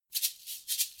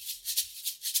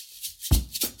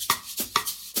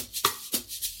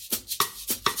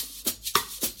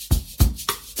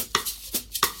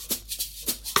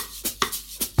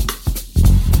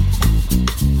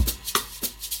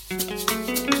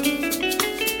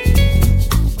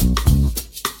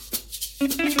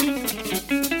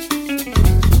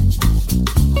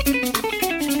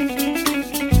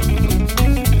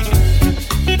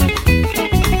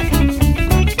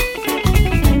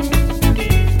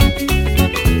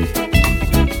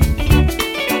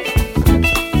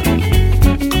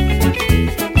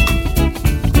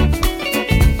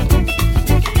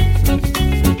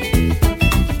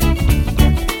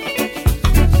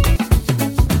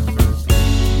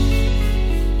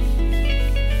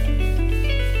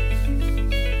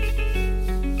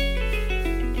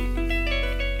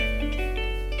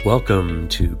Welcome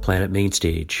to Planet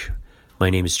Mainstage. My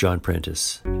name is John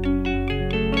Prentice.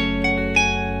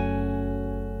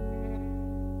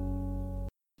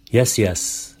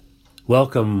 Yes.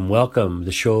 Welcome.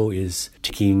 The show is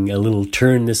taking a little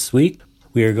turn this week.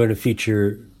 We are going to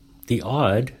feature the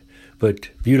odd but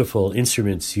beautiful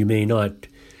instruments you may not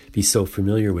be so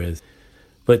familiar with,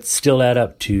 but still add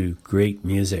up to great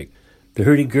music. The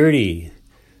Hurdy Gurdy,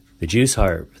 the juice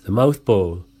harp, the mouth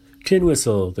bow, tin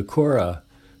whistle, the Kora,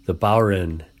 the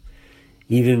bowren,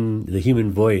 even the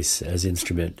human voice as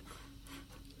instrument.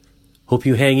 Hope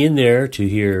you hang in there to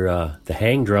hear the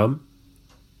hang drum.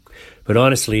 But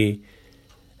honestly,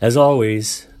 as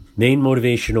always, main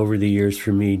motivation over the years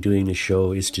for me doing the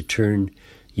show is to turn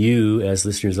you as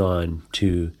listeners on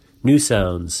to new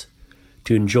sounds,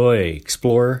 to enjoy,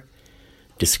 explore,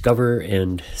 discover,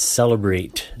 and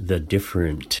celebrate the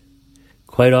different.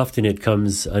 Quite often it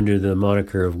comes under the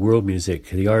moniker of world music.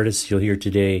 The artists you'll hear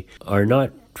today are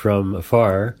not from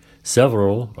afar.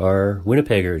 Several are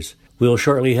Winnipeggers. We'll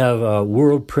shortly have a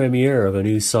world premiere of a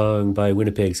new song by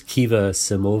Winnipeg's Kiva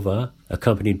Simova,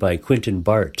 accompanied by Quentin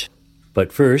Bart.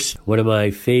 But first, one of my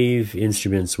fave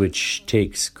instruments which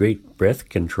takes great breath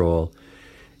control.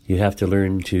 You have to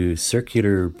learn to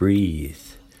circular breathe.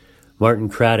 Martin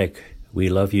Craddock, we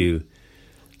love you.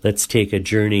 Let's take a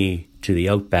journey to the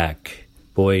outback,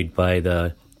 buoyed by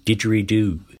the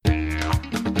digeridoo.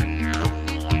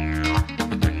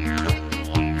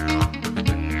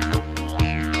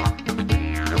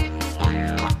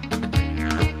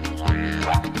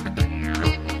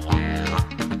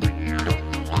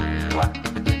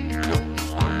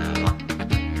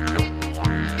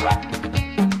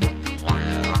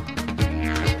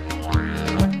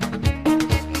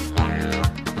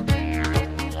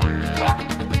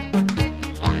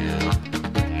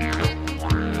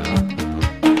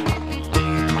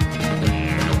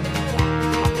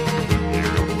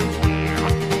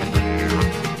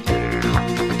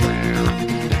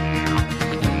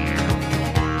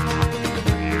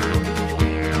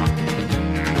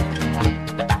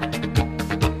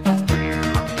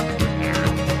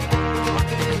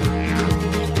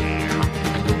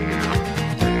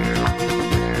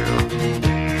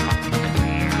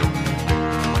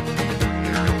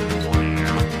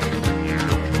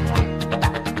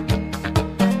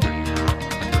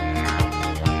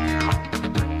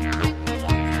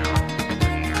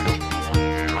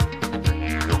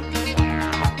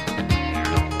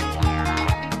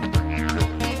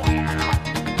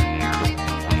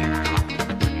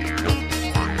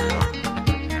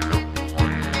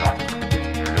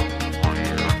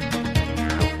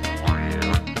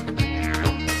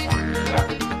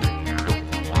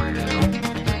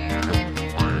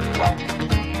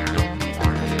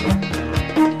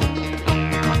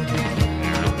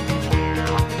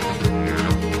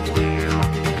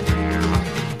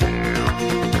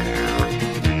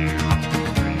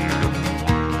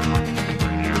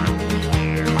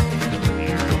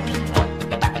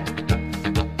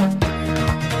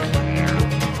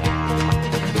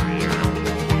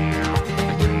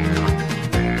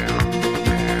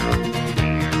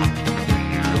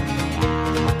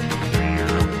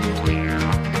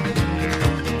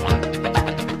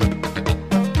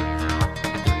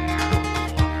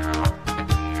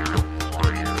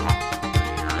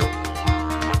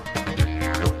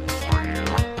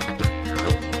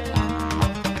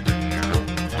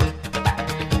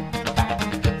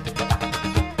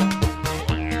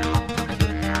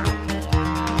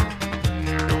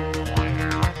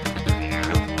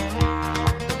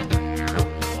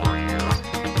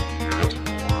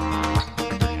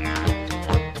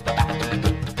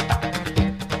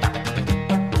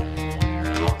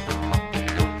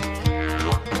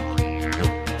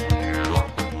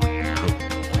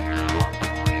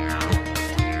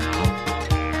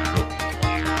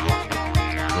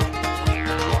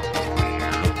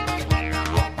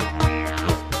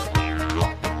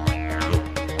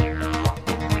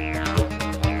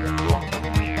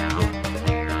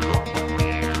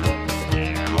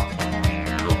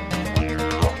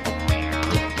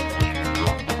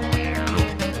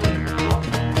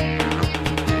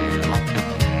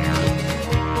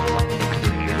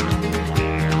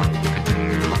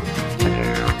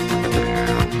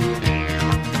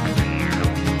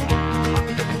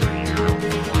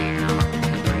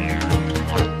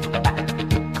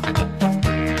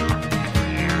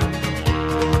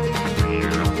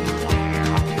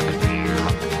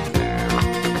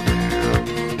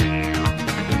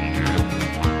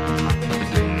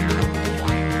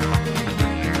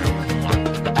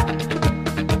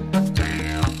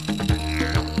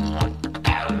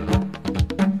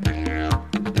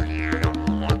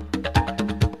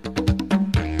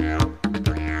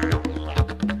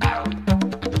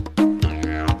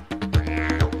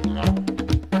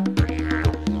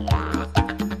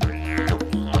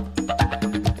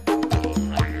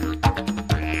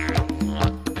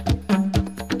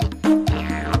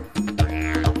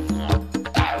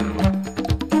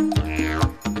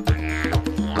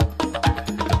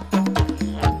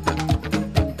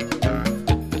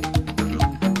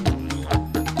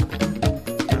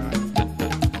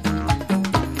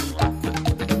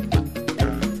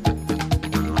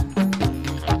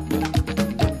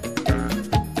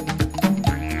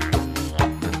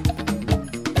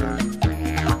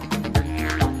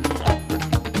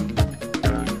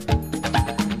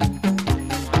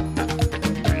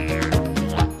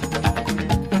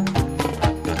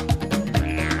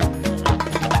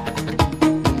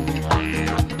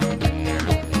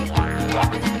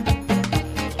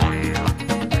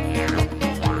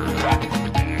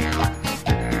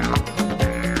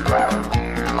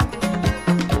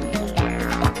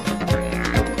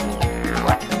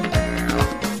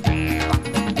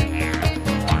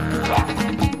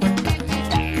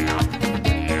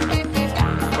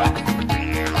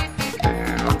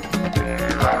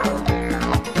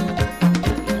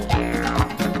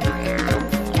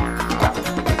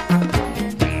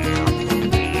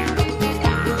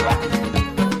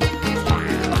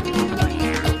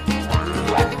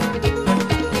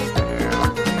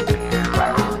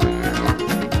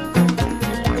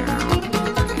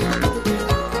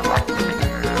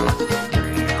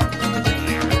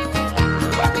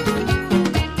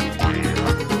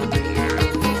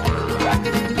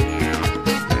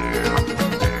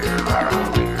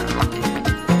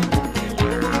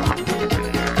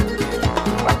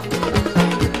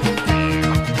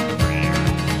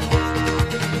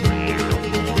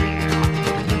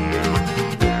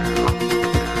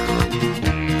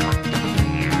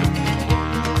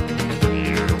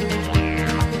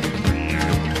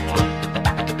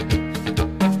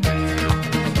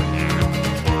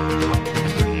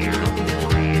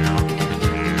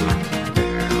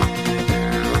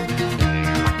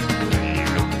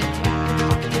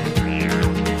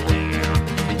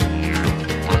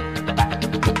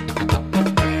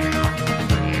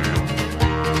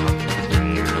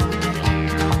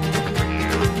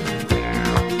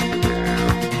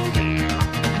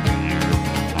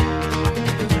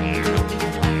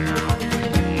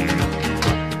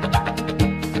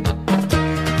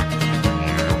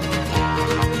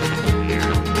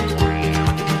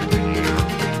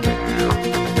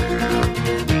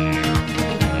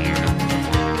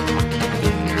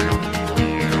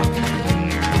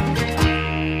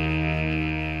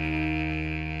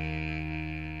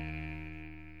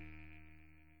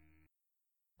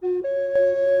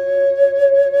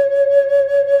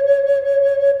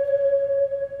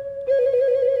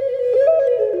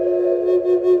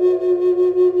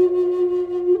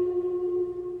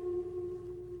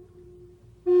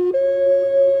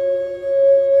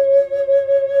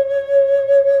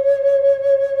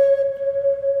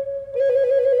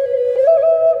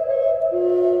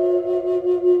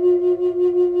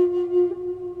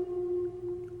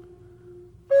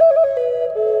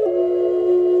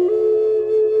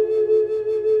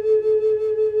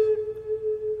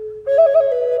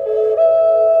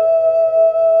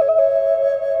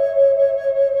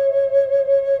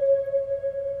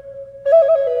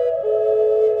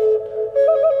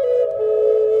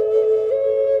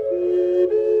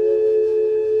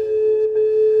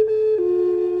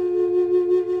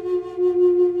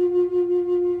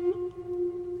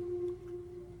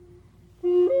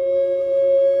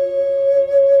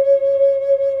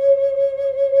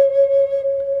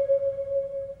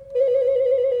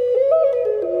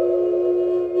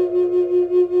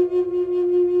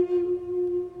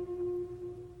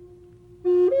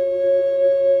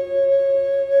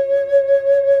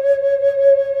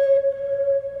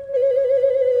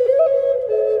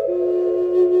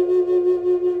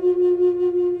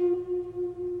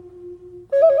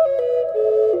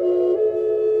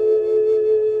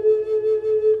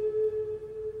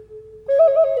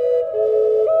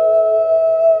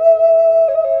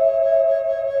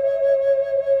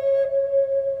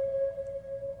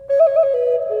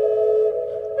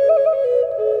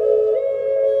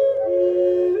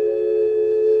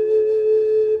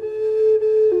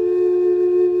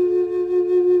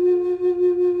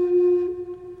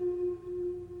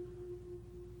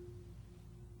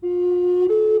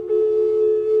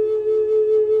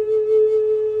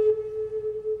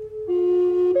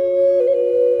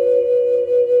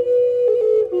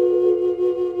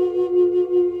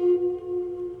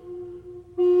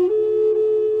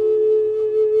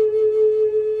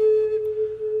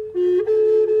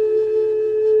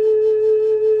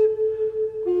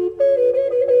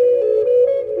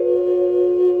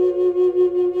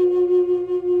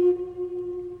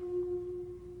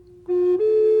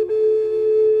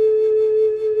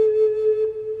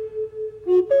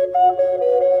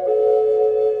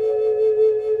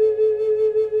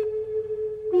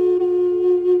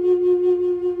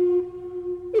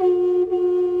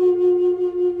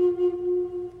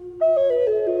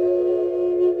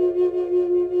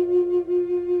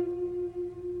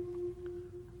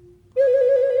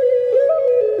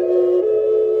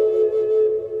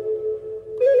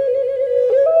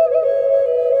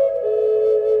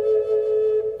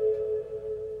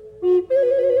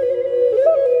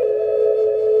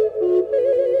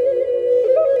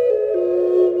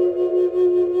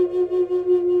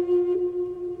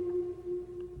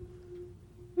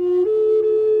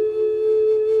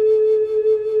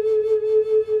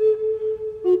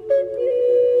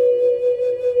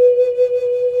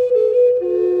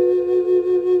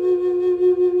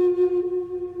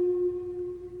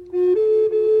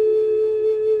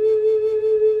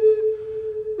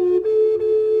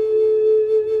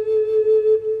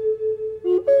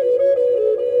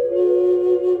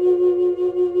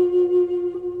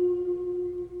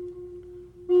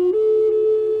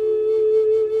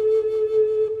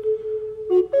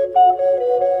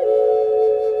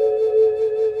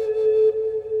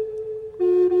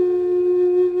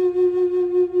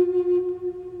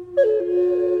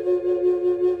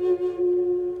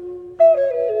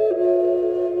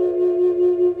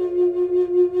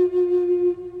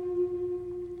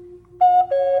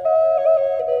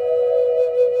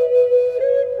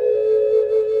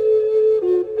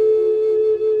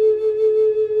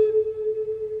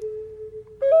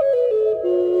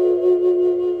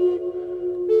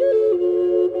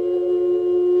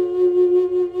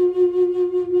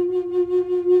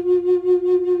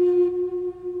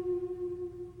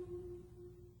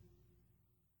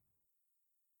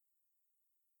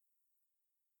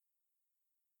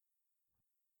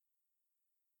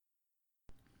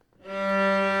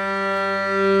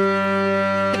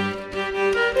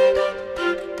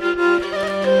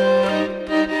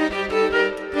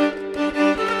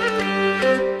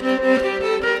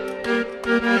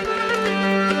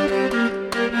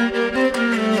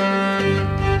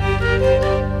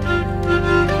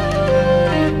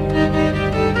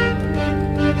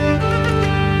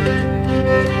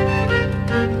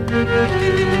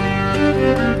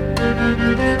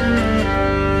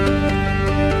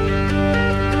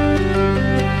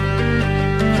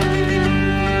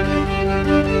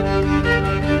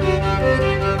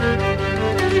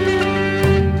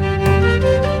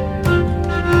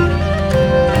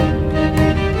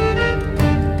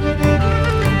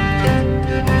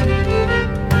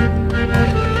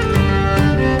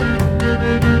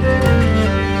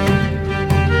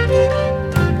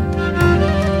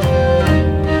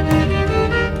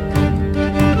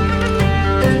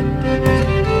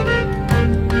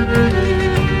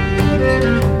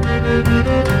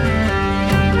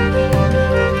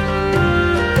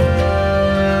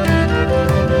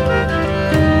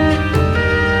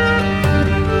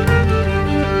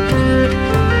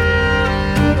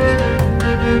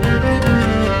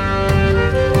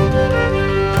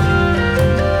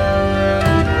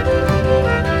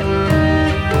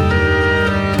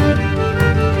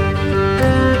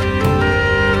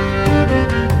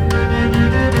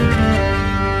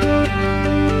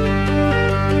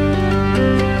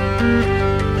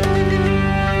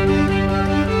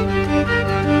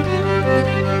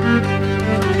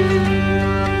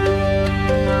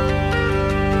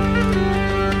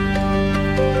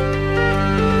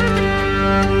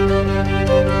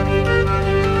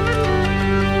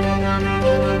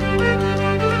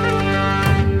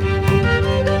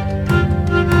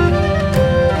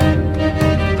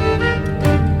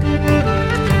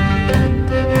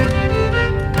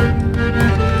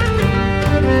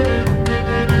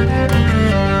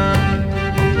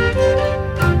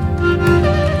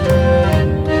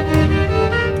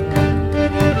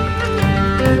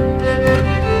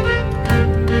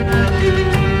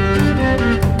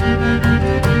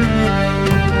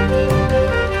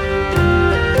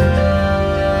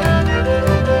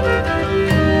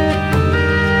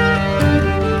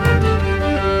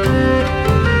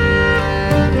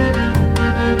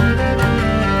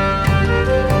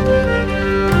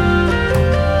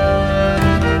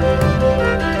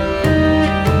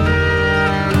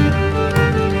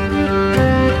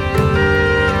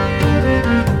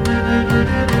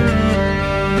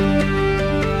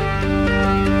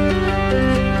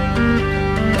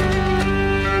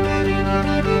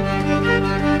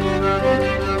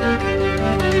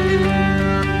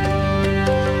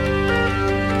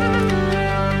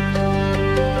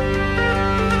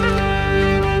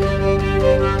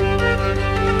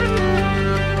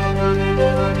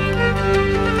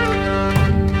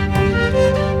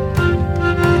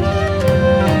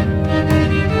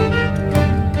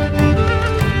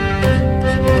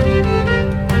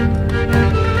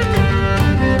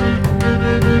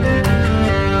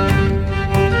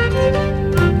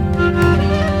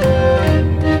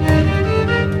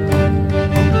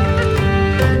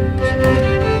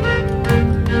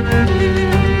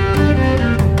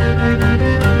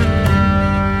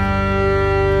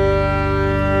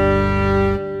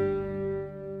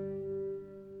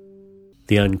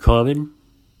 The uncommon,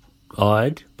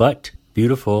 odd, but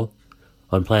beautiful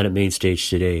on Planet Mainstage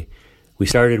today. We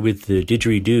started with the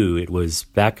digeridoo. It was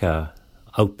Baka,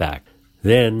 Outback.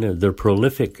 Then the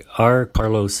prolific R.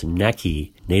 Carlos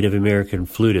Naki, Native American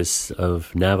flutist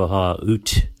of Navajo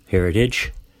Ute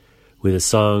heritage, with a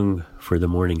song for the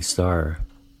morning star.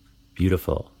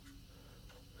 Beautiful.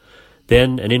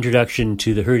 Then an introduction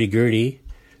to the Hurdy Gurdy,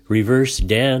 reverse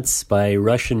dance by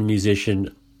Russian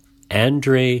musician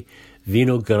Andrei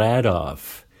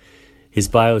Vinogradov. His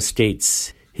bio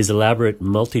states, his elaborate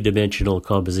multidimensional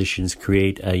compositions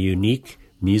create a unique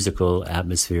musical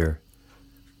atmosphere.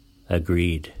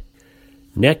 Agreed.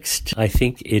 Next, I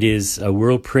think it is a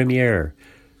world premiere,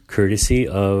 courtesy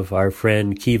of our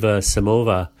friend Kiva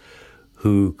Samova,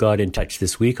 who got in touch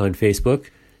this week on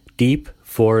Facebook. Deep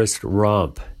Forest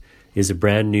Romp is a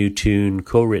brand new tune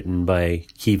co-written by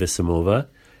Kiva Samova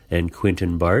and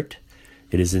Quentin Bart.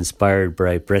 It is inspired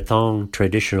by Breton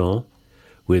traditional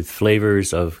with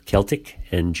flavors of Celtic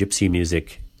and Gypsy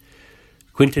music.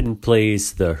 Quentin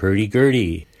plays the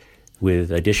hurdy-gurdy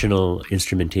with additional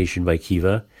instrumentation by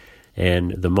Kiva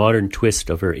and the modern twist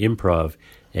of her improv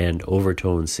and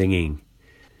overtone singing.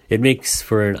 It makes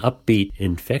for an upbeat,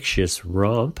 infectious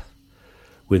romp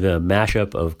with a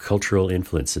mashup of cultural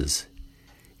influences.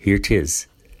 Here 'tis.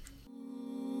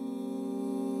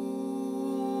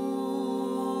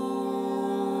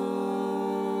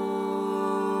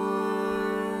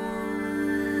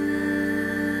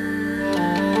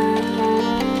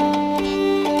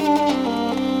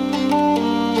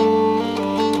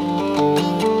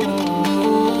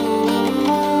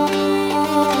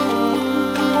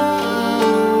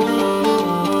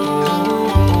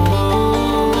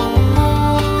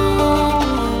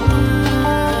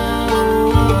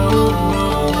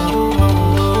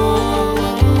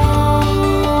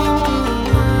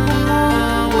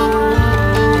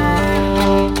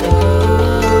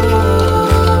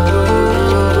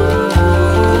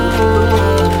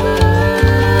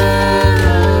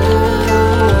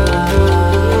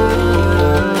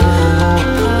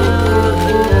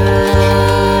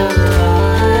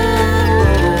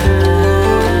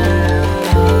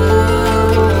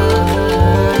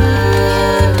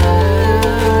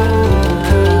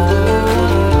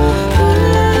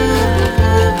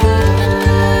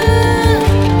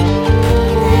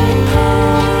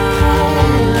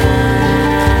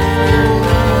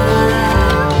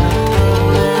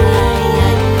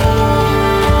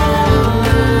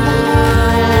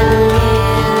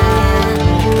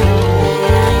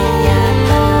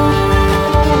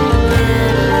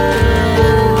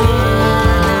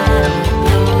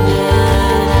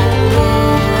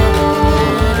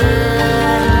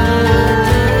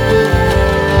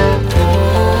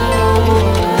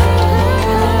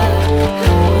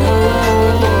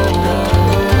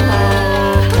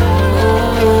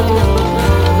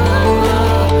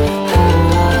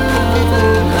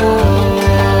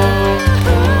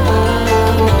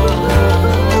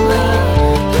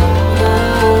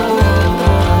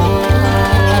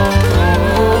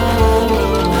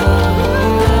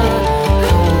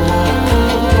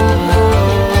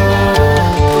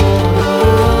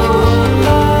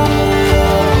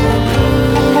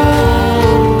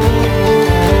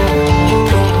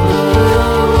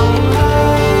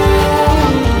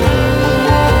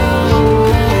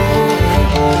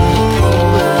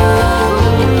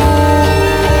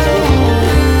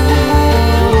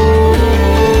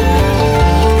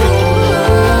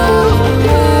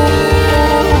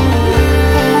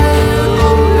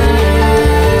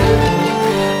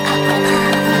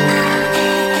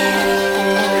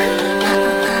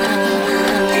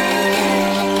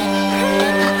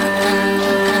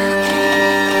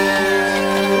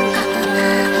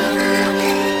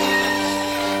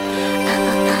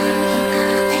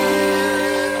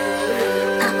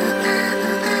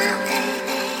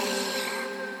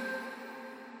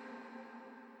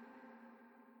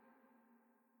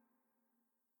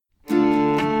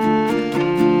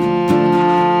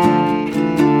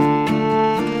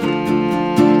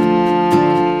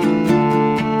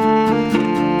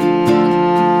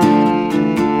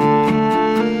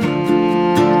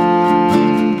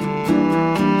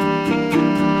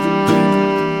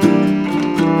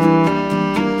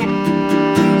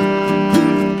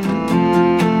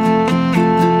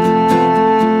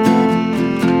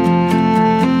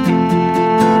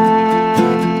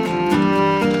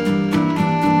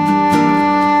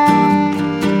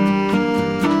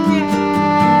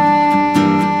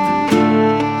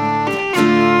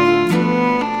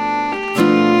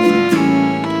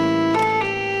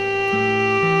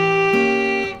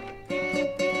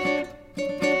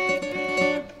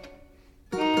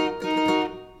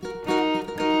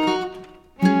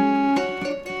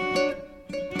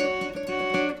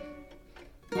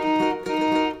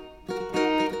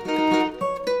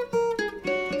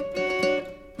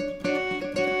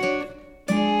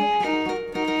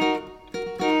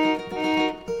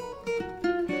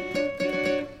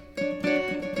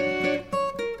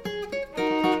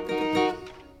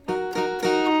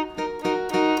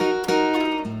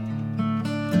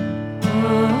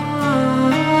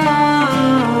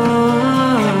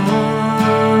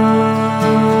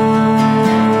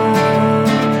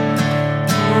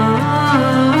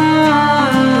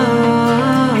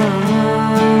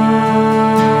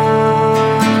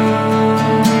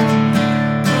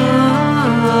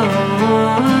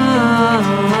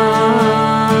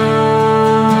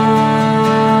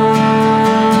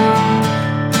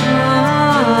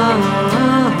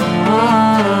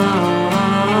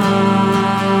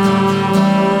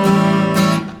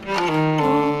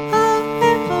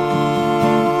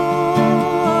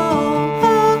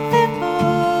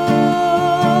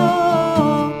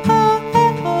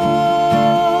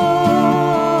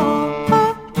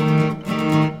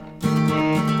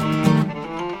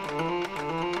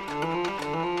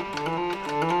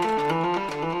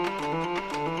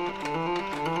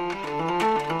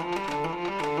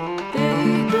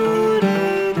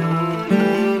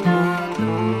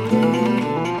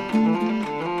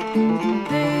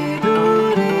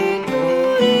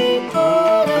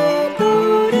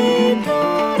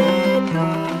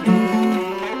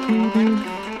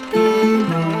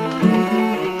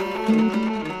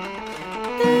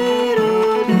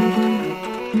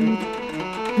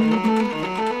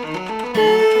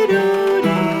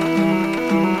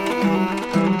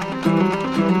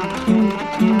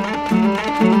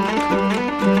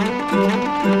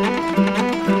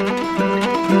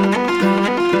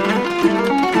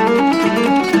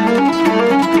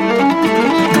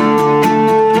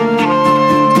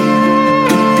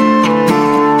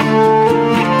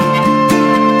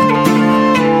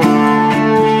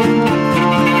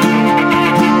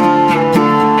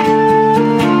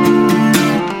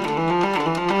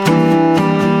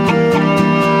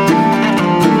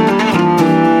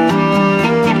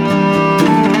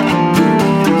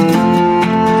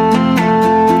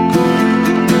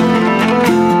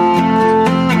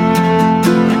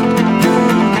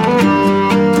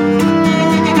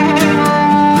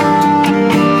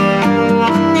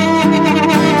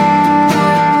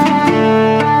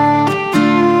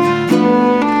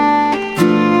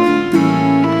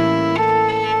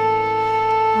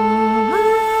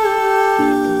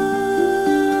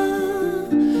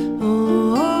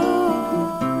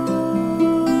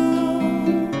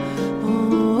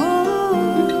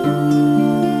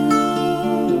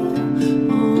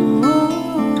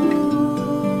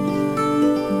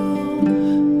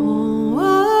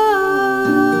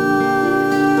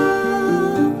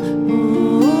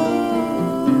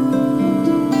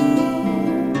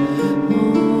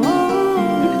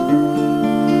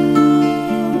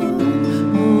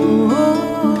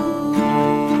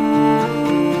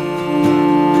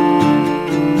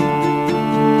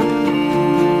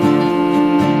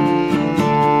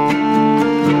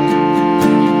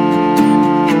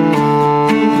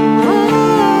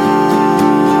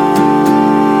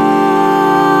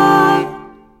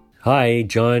 Hi,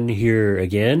 John here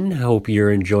again. Hope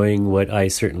you're enjoying what I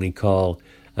certainly call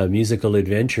a musical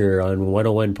adventure on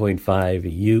 101.5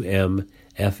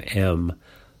 UM/FM,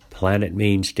 Planet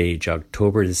Mainstage,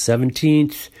 October the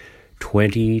 17th,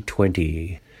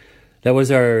 2020. That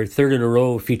was our third in a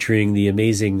row featuring the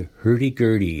amazing Hurdy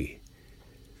Gurdy.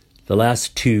 The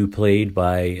last two played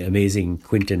by amazing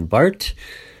Quentin Bart.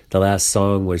 The last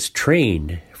song was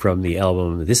Train from the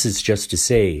album This Is Just to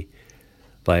Say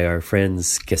by our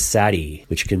friends Casati,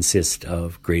 which consist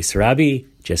of Grace Rabi,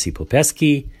 Jesse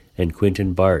Popesky, and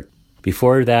Quentin Bart.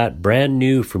 Before that, brand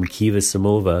new from Kiva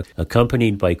Samova,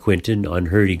 accompanied by Quentin on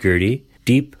Hurdy Gurdy,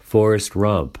 Deep Forest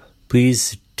Romp.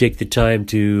 Please take the time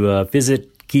to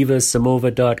visit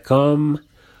kivasamova.com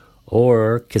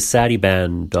or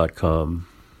casatiband.com.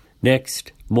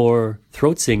 Next, more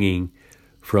throat singing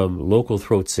from local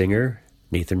throat singer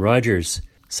Nathan Rogers.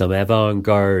 Some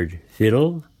avant-garde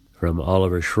fiddle from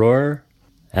Oliver Schroer,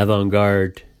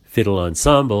 avant-garde fiddle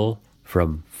ensemble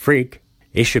from Freak,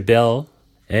 Ishabel,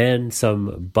 and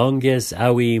some Bonges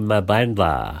Awi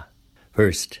Mabandla.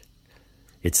 First,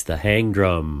 it's the hang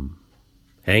drum.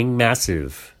 Hang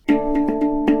massive.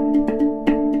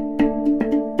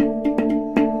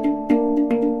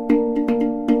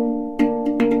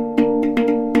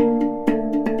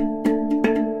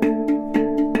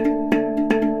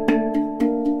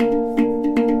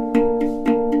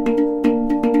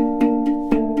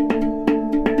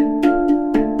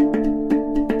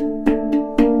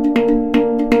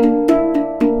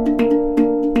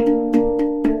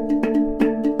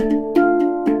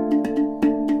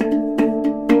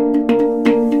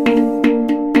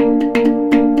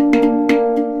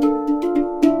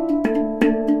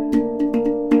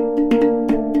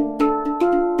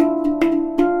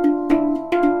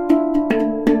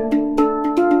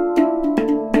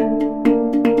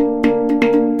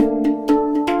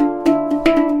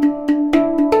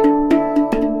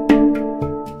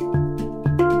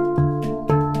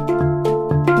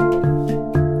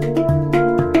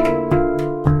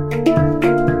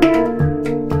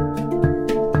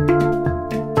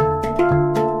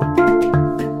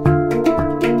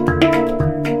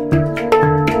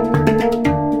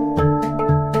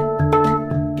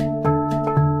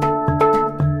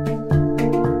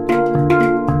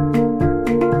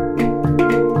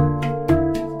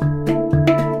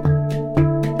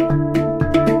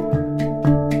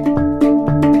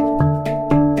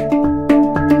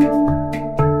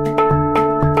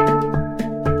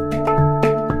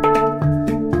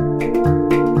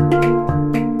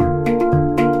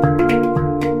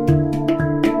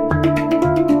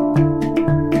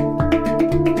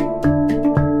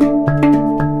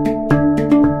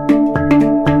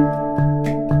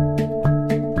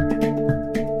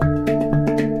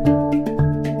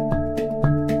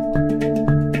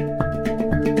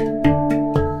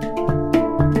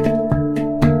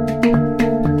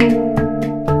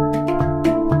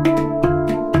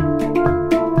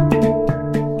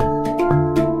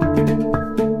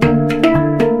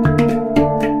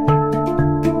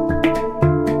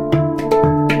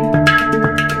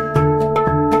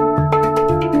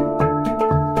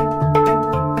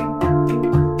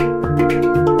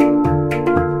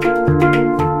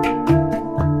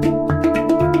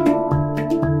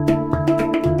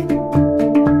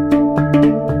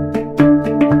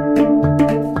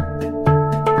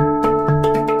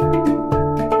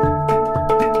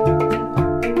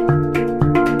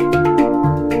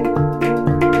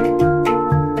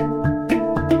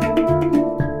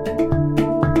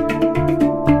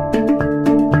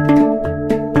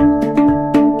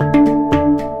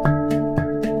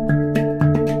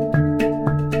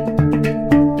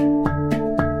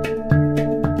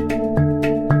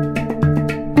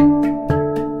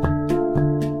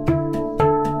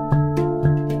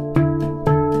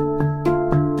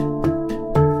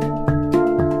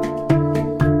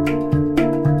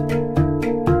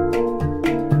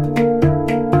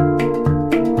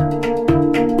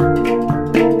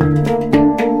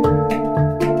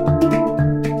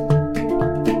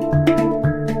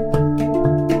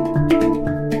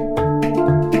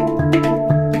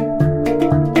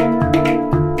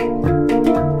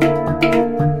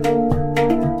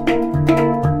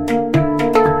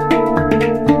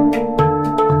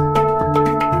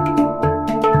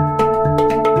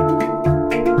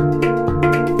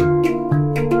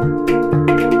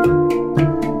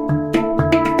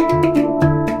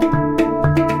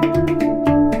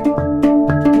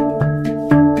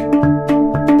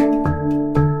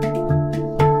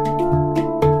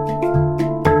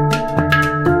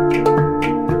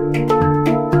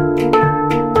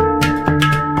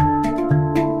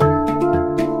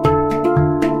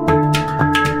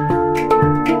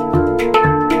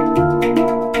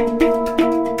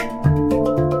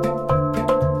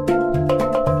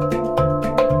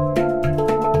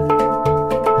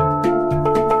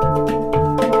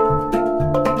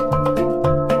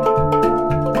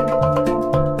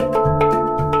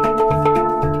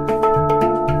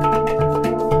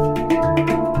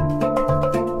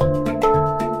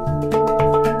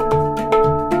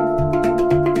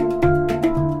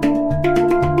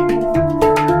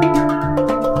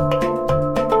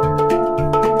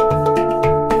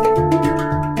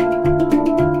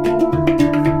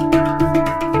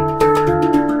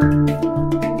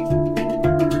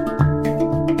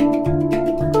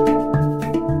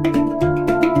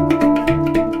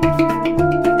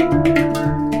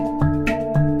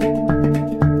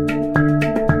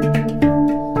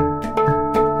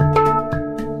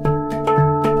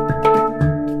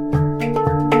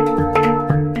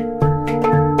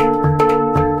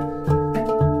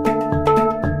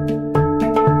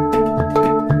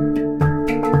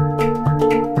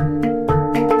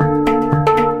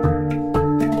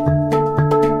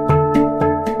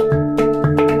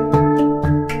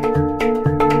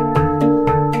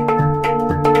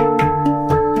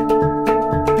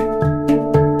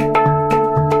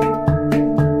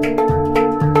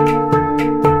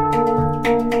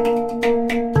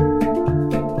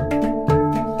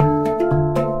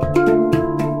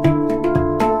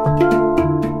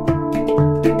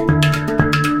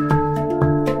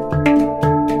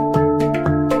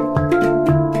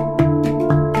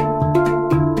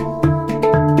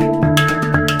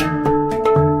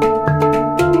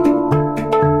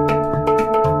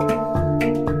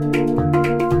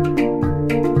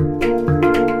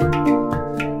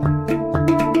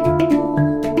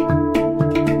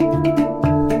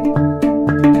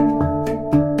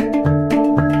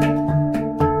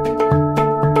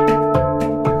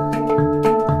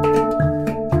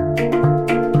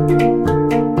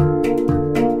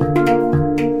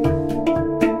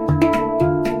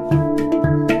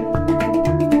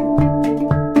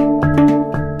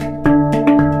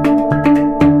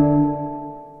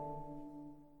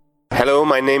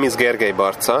 name is Gergely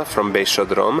Barca from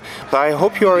Bésodrom. I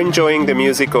hope you are enjoying the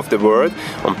music of the world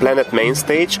on Planet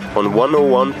Mainstage on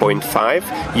 101.5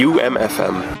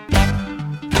 UMFM.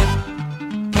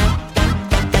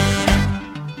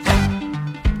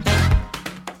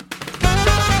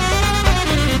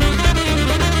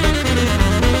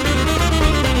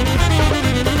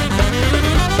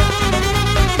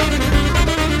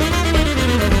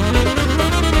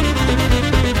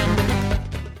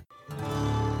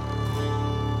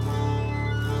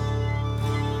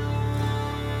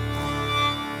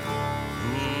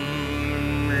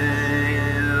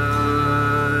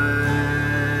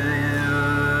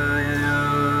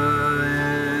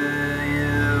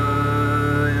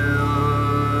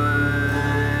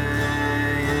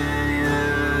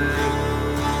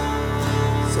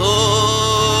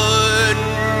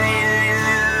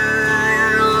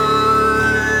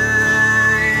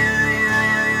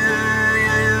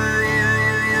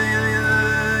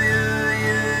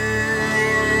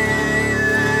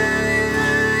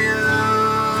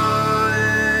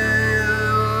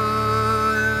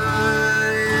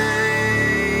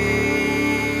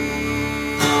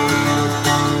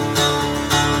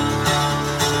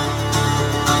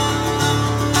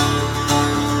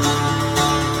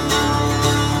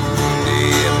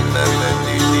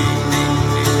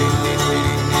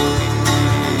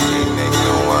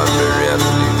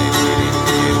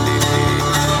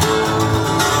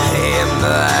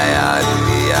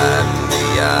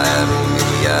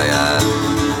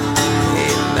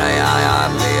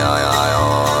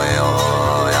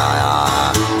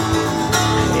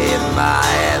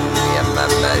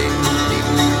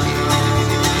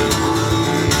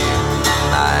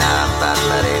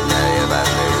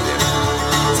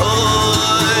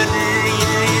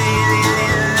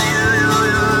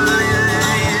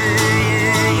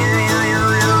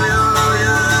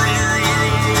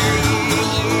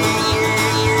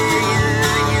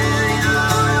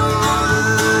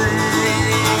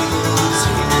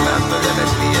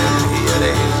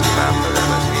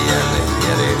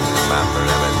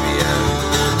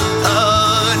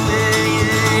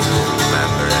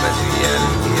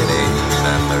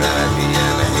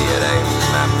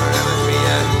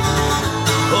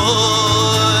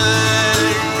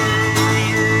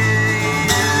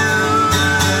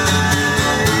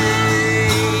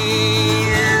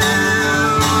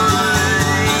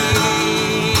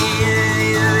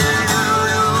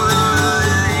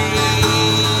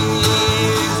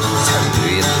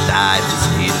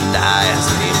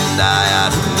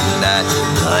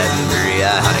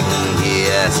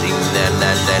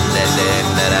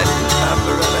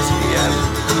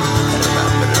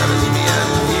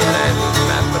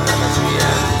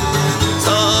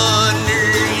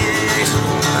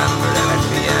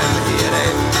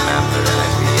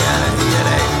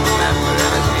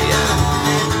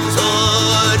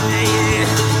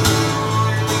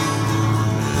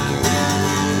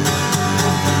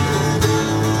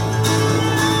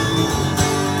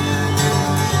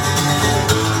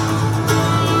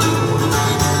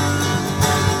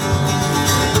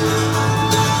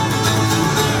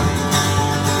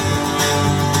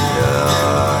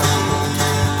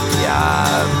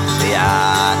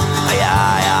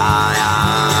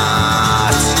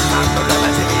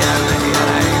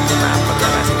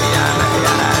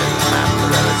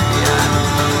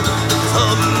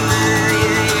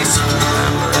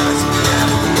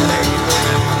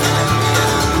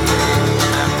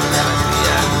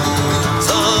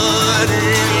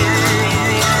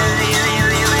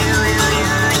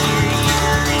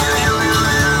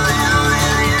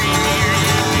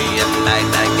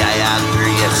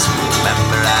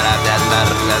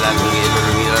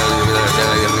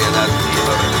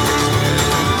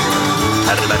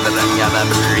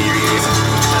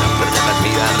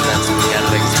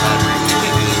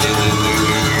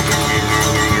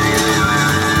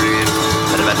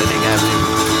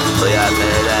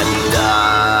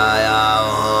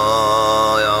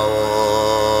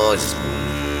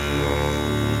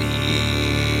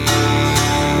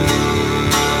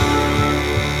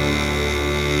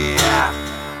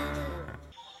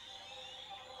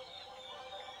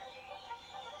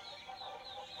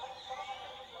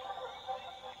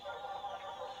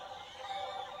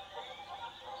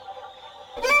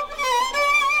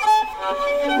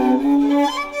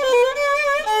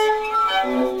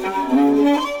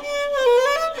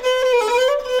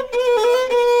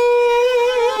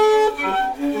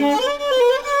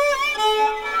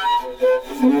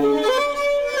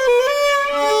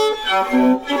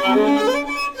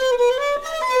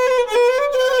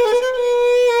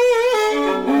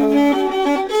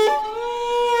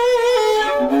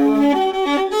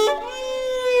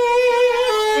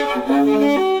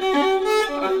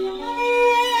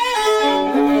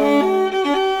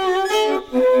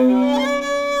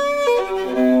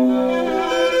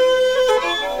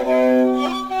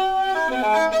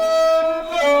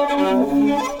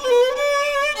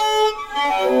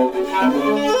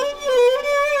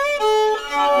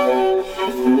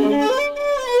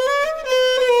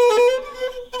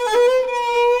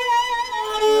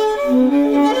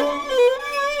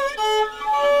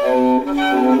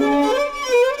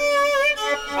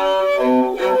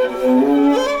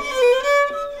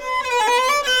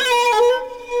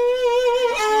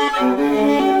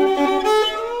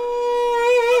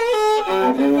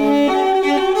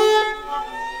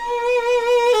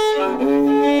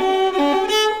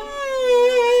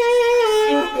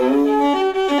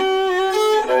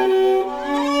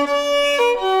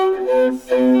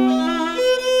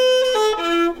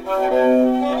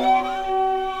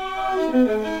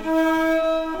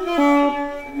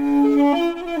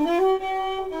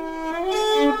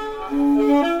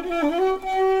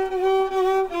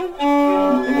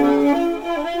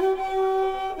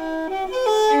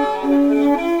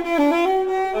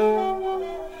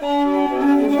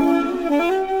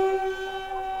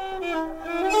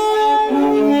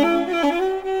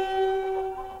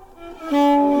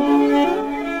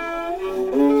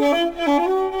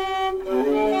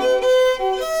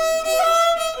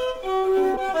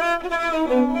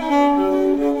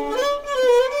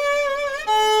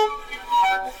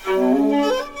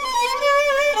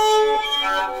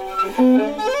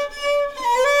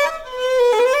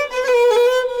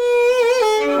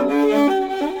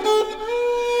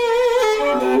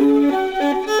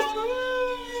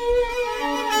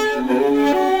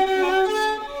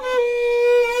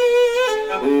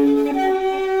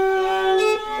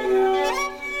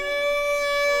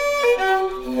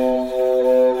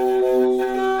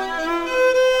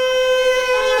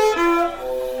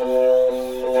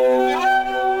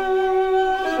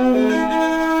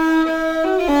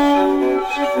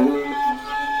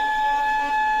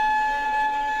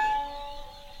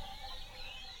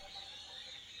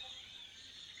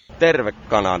 Terve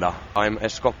Canada, I'm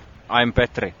Esko. I'm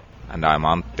Petri. And I'm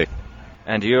Antti.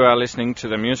 And you are listening to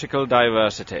the musical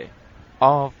diversity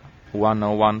of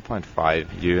 101.5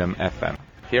 UMFM.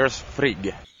 Here's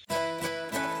Frigg.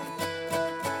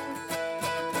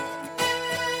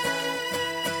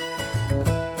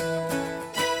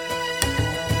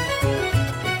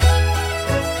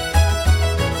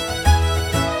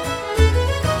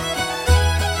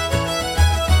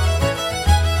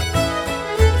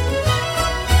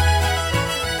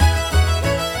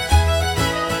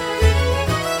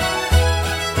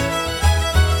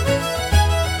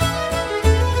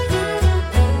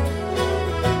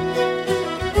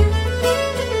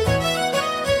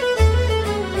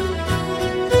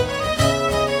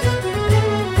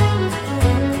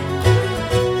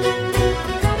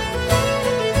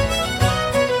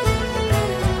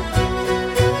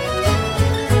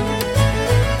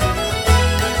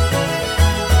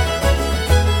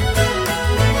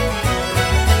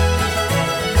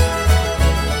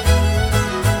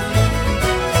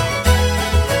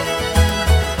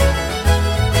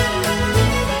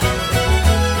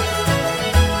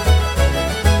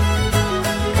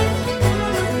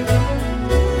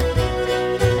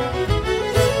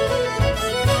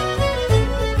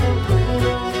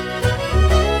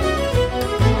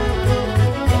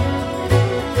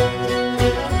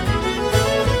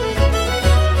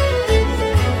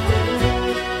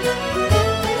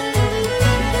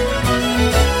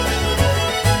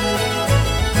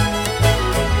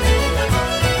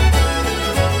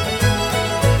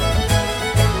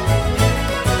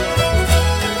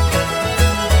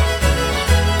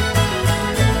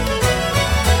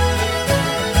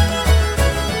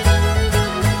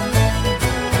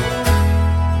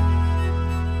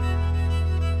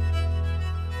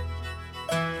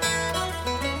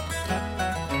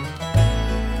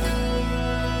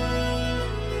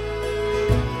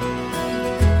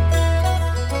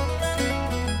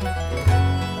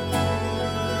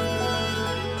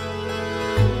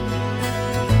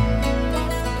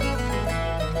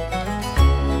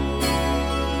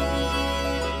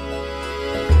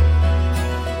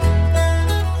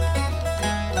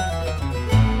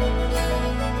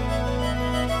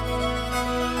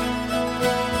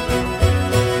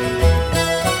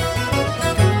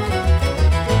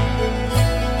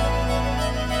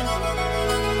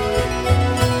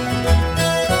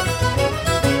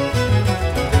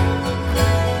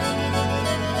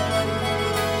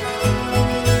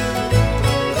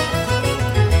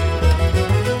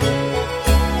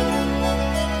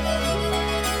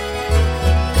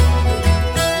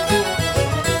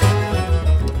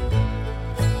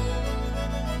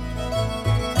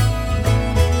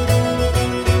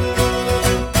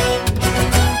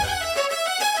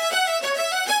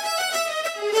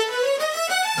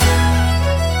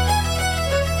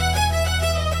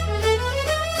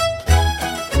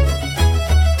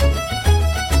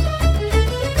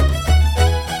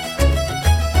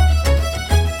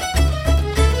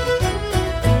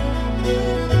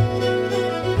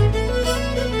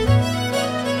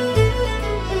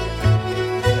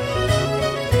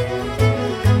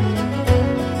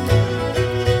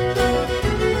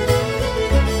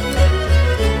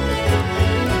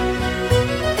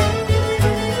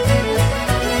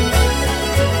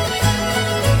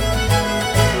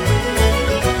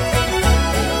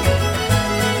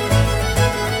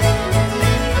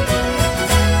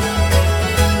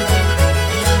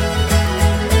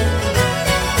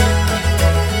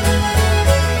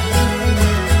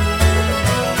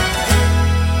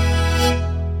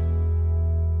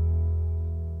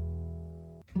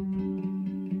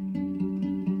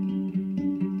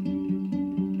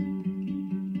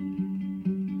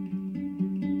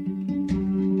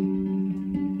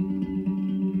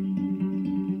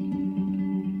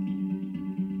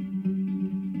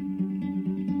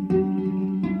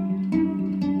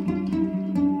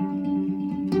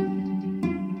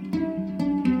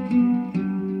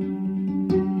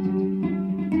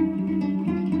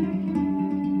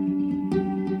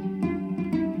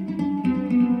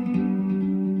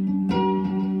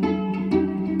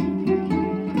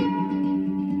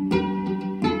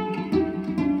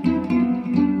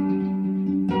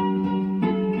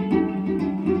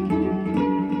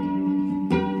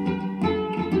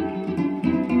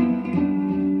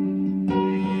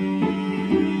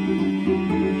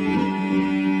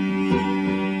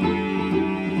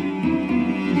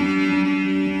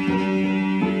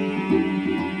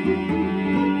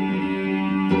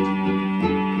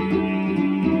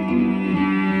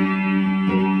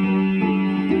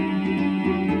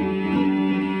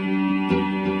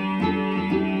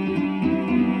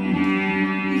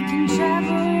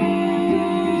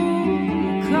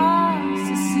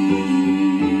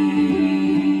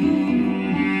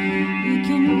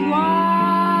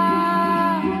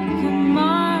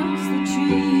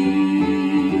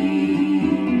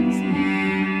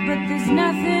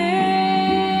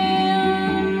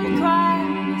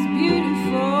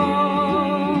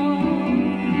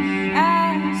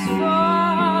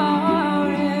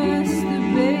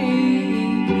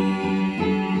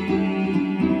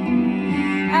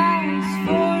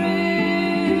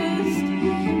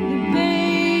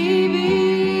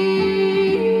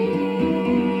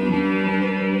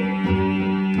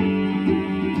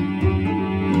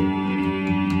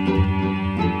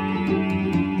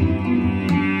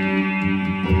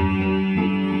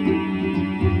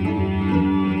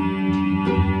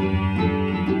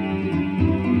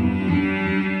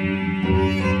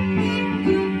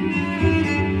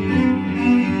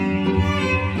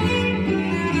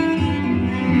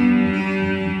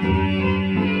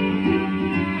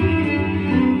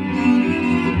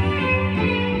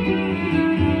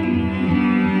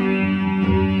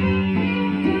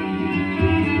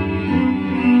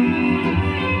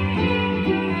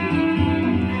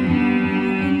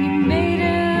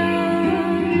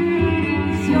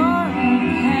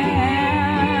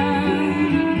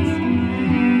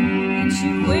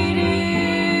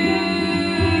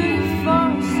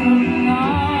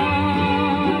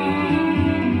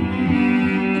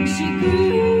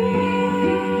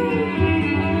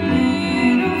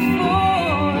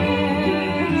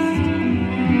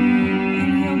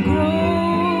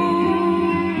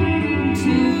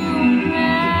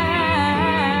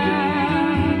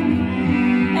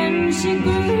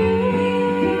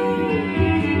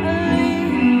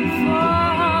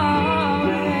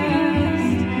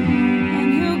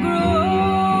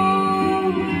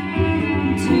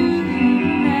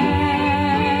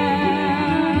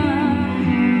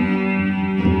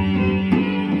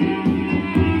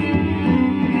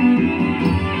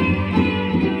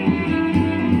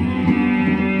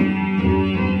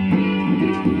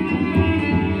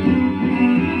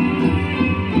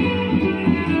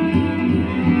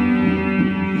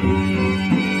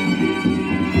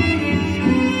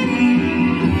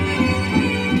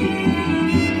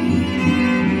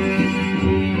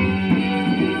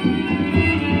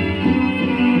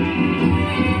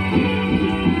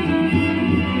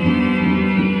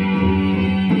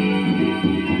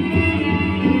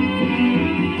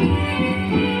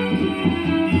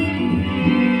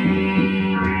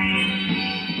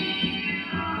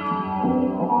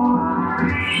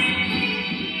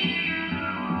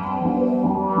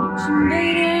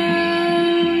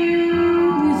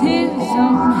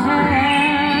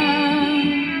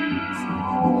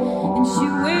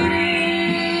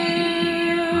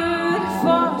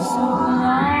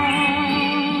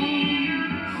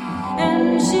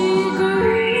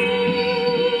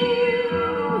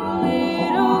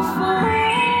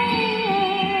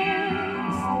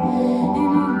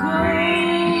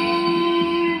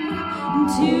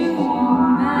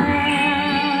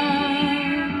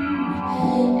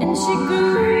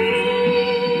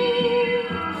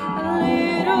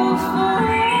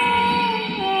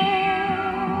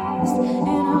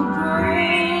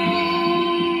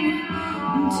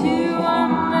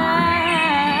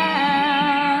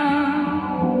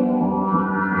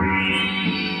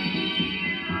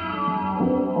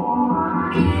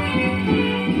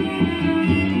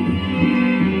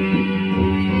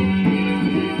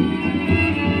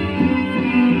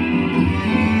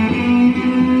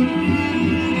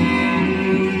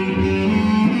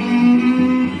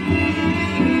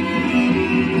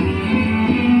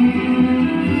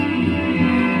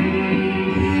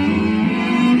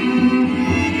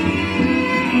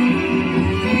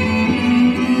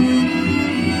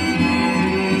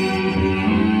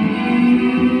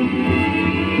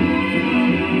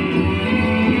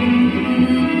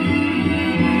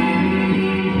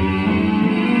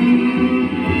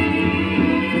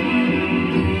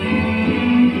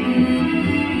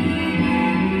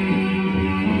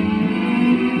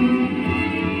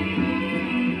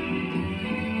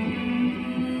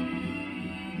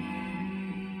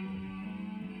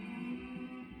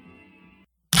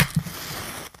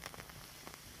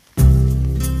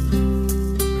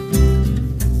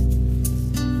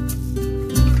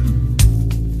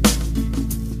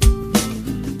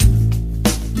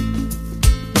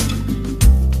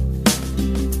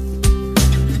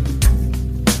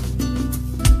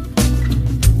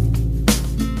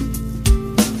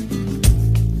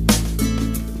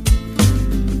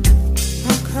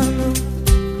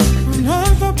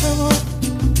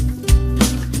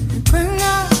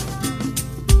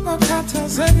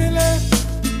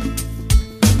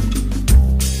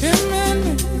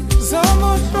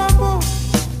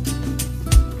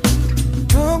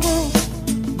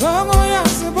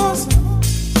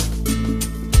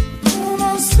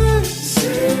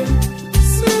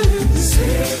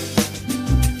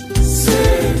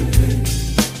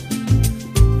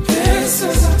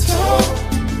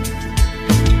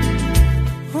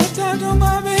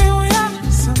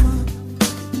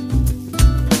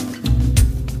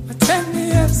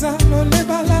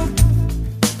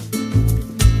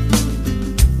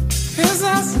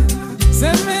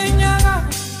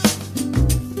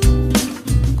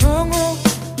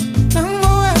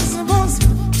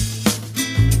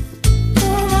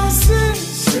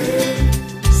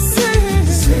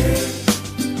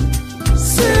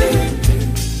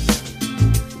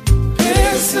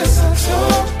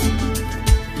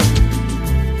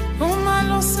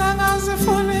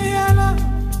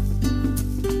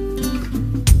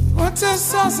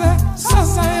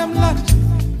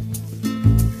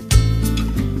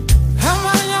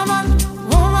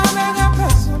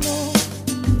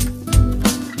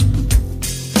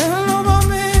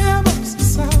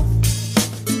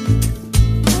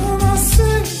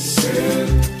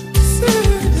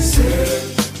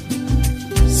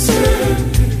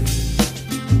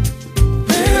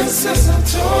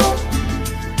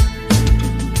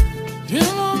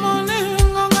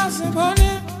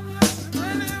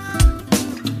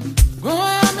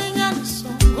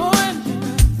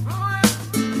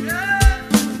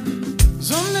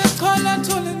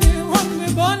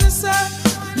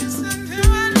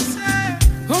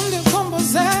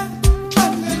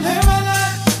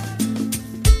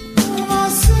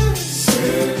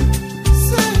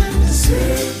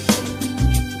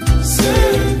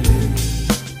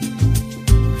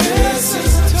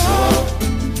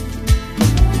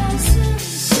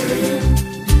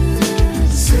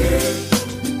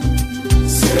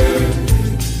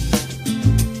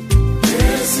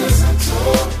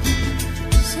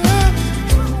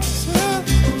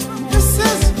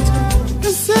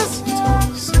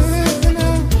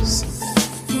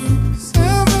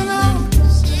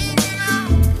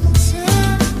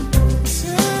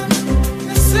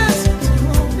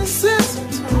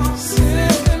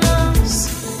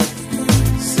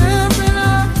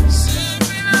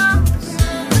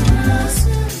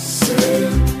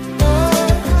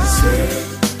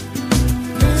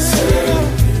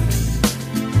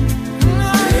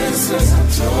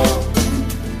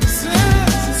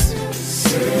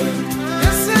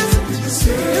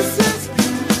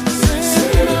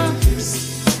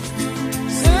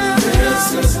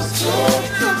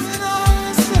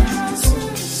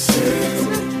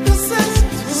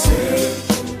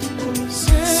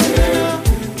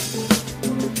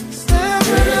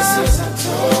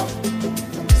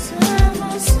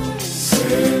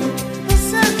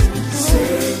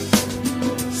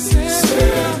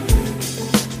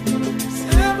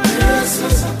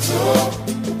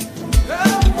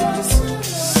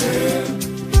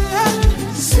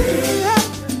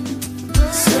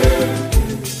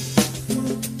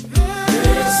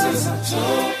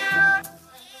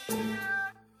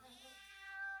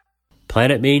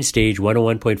 Planet Mainstage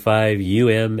 101.5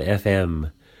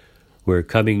 UMFM. We're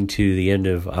coming to the end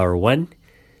of hour one.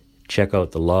 Check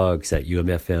out the logs at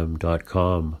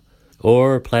umfm.com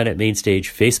or Planet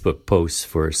Mainstage Facebook posts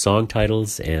for song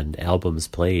titles and albums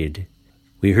played.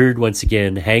 We heard once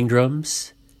again Hang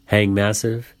Drums, Hang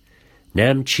Massive,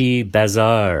 Namchi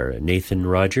Bazaar, Nathan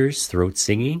Rogers, throat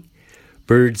singing,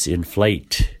 Birds in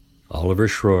Flight, Oliver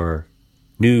Schroer,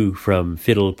 new from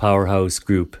fiddle powerhouse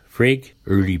group Frigg,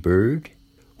 Early Bird,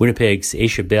 Winnipeg's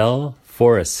Aisha Bell,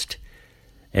 Forest,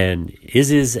 and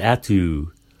Iziz Atu,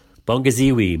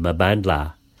 Bongaziwi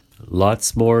Mabandla.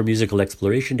 Lots more musical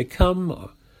exploration to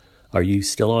come. Are you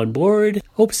still on board?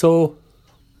 Hope so.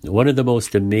 One of the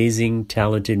most amazing,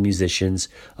 talented musicians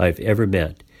I've ever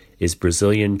met is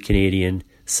Brazilian-Canadian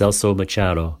Celso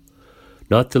Machado.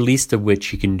 Not the least of which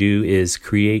he can do is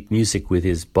create music with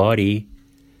his body.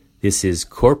 This is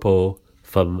Corpo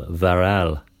from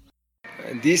Varal.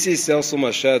 This is Celso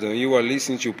Machado. You are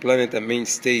listening to Planet Main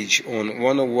Stage on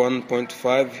 101.5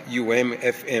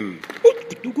 UMFM.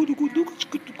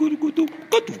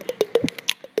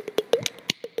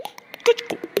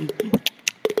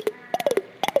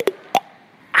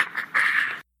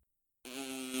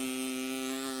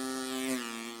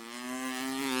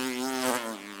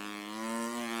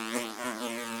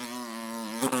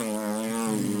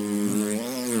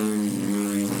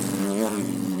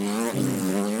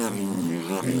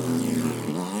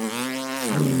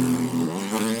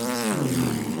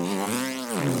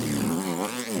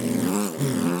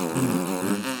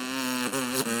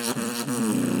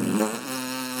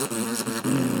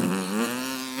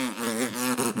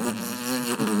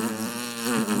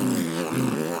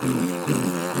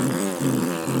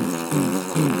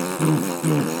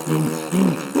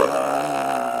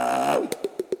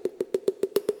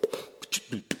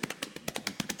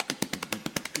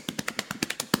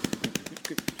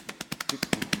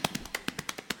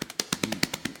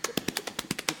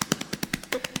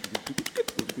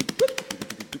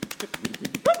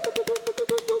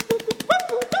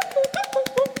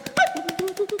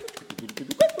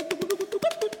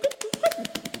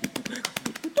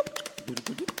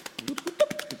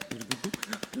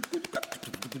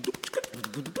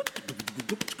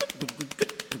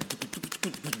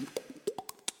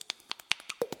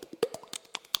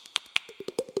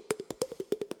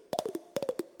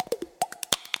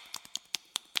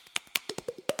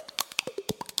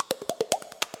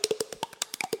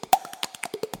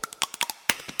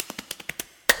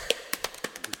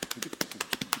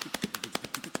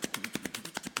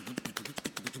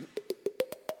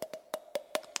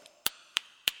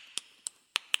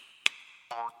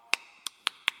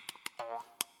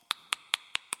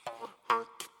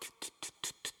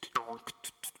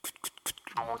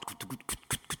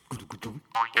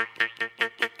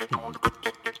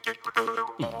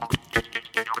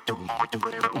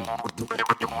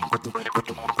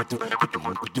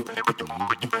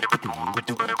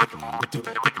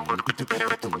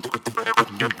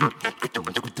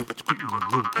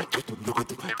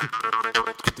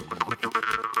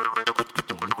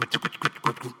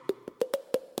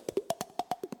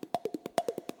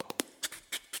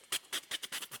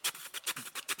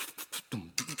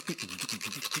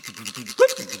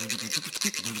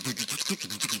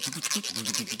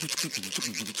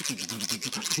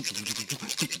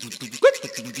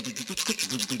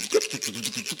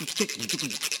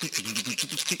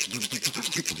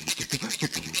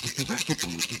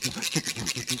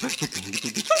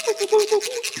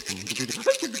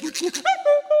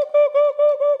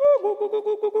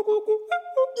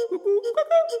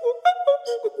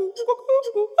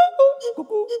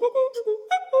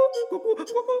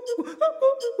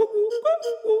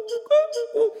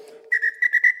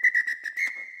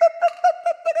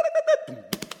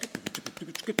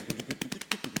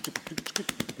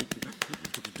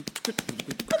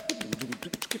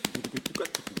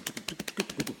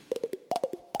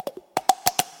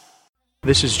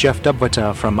 This is Jeff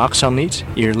Dubwata from Aksalnit.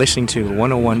 You're listening to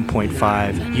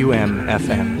 101.5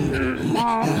 UMFM.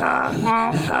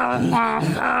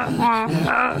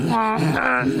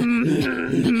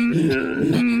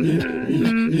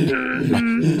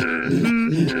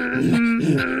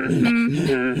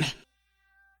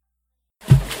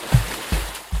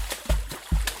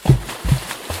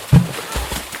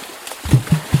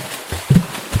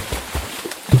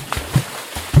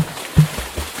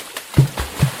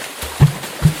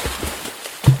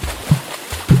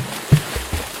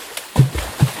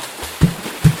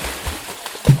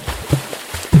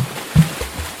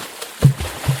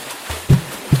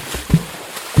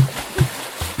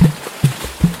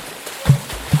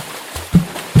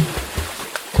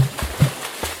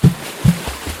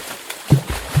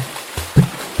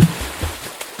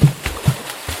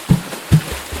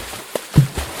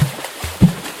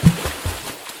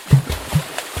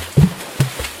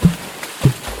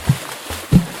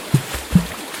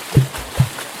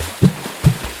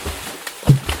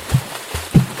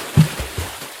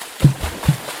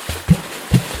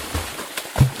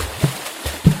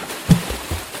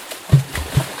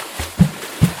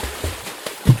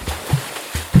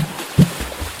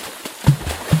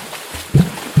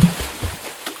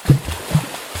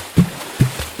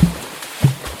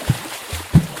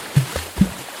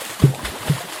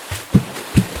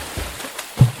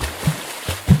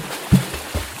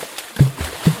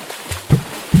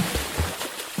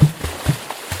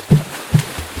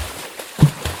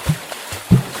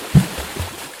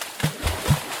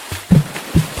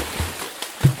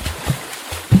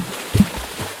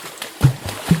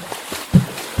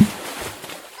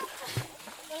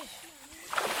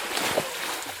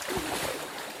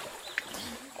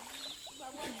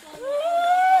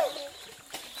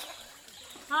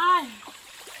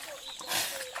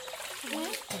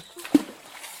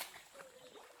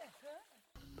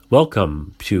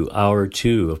 Welcome to Hour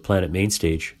 2 of Planet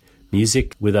Mainstage,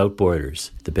 Music Without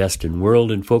Borders, the best in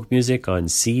world and folk music on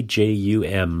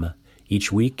CJUM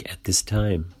each week at this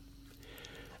time.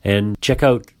 And check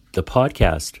out the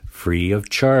podcast free of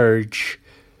charge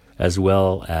as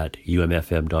well at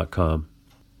umfm.com.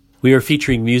 We are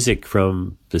featuring music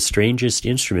from the strangest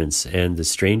instruments and the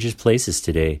strangest places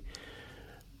today.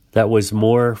 That was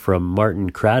more from Martin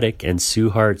Craddock and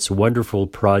Sue Hart's wonderful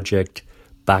project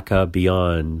Baka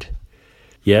Beyond.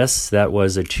 Yes, that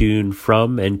was a tune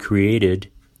from and created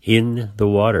in the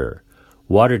water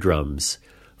drums,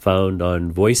 found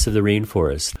on Voice of the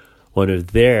Rainforest, one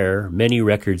of their many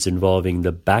records involving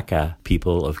the Baka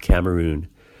people of Cameroon.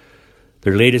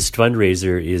 Their latest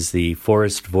fundraiser is the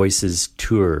Forest Voices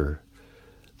Tour.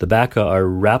 The Baka are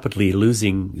rapidly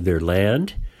losing their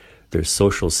land. Their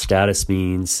social status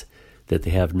means that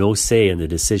they have no say in the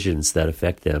decisions that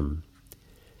affect them.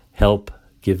 Help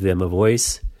give them a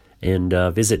voice, and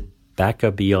visit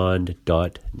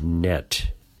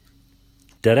bakabeyond.net.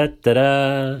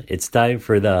 Da-da-da-da! It's time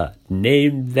for the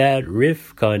Name That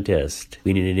Riff contest.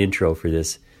 We need an intro for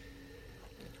this.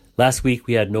 Last week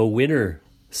we had no winner,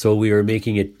 so we are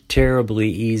making it terribly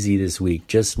easy this week.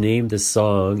 Just name the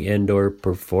song and or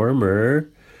performer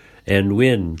and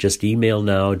win. Just email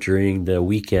now during the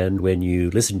weekend when you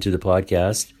listen to the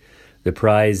podcast. The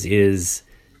prize is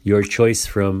your choice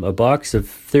from a box of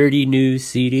 30 new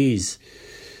CDs.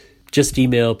 Just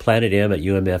email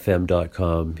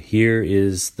planetm@umfm.com. Here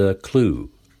is the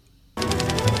clue.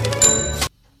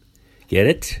 Get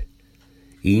it?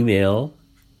 Email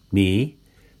me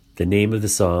the name of the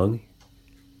song.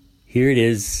 Here it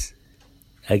is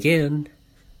again.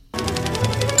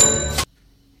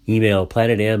 Email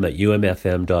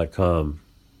planetm@umfm.com.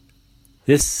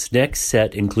 This next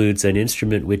set includes an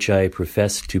instrument which I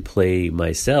profess to play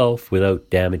myself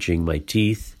without damaging my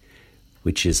teeth,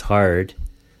 which is hard.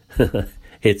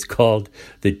 It's called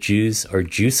the Juice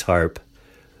Harp,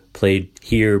 played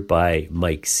here by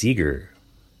Mike Seeger.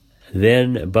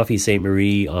 Then Buffy St.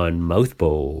 Marie on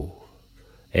mouthbow.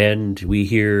 And we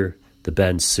hear the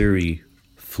Bansuri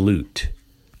flute.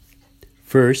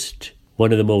 First,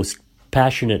 one of the most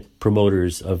passionate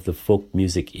promoters of the folk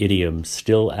music idiom,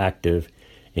 still active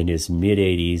in his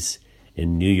mid-80s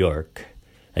in New York.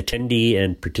 Attendee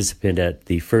and participant at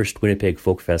the first Winnipeg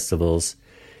Folk Festivals,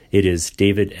 it is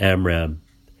David Amram.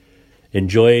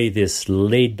 Enjoy this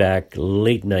laid-back,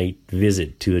 late-night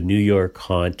visit to a New York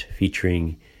haunt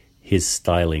featuring his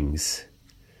stylings.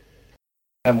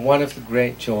 And one of the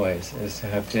great joys is to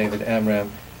have David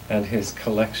Amram and his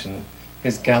collection,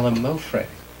 his Galamofre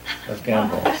of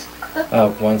gambols,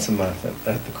 once a month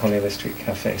at the Cornelia Street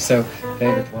Cafe. So,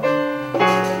 David, welcome.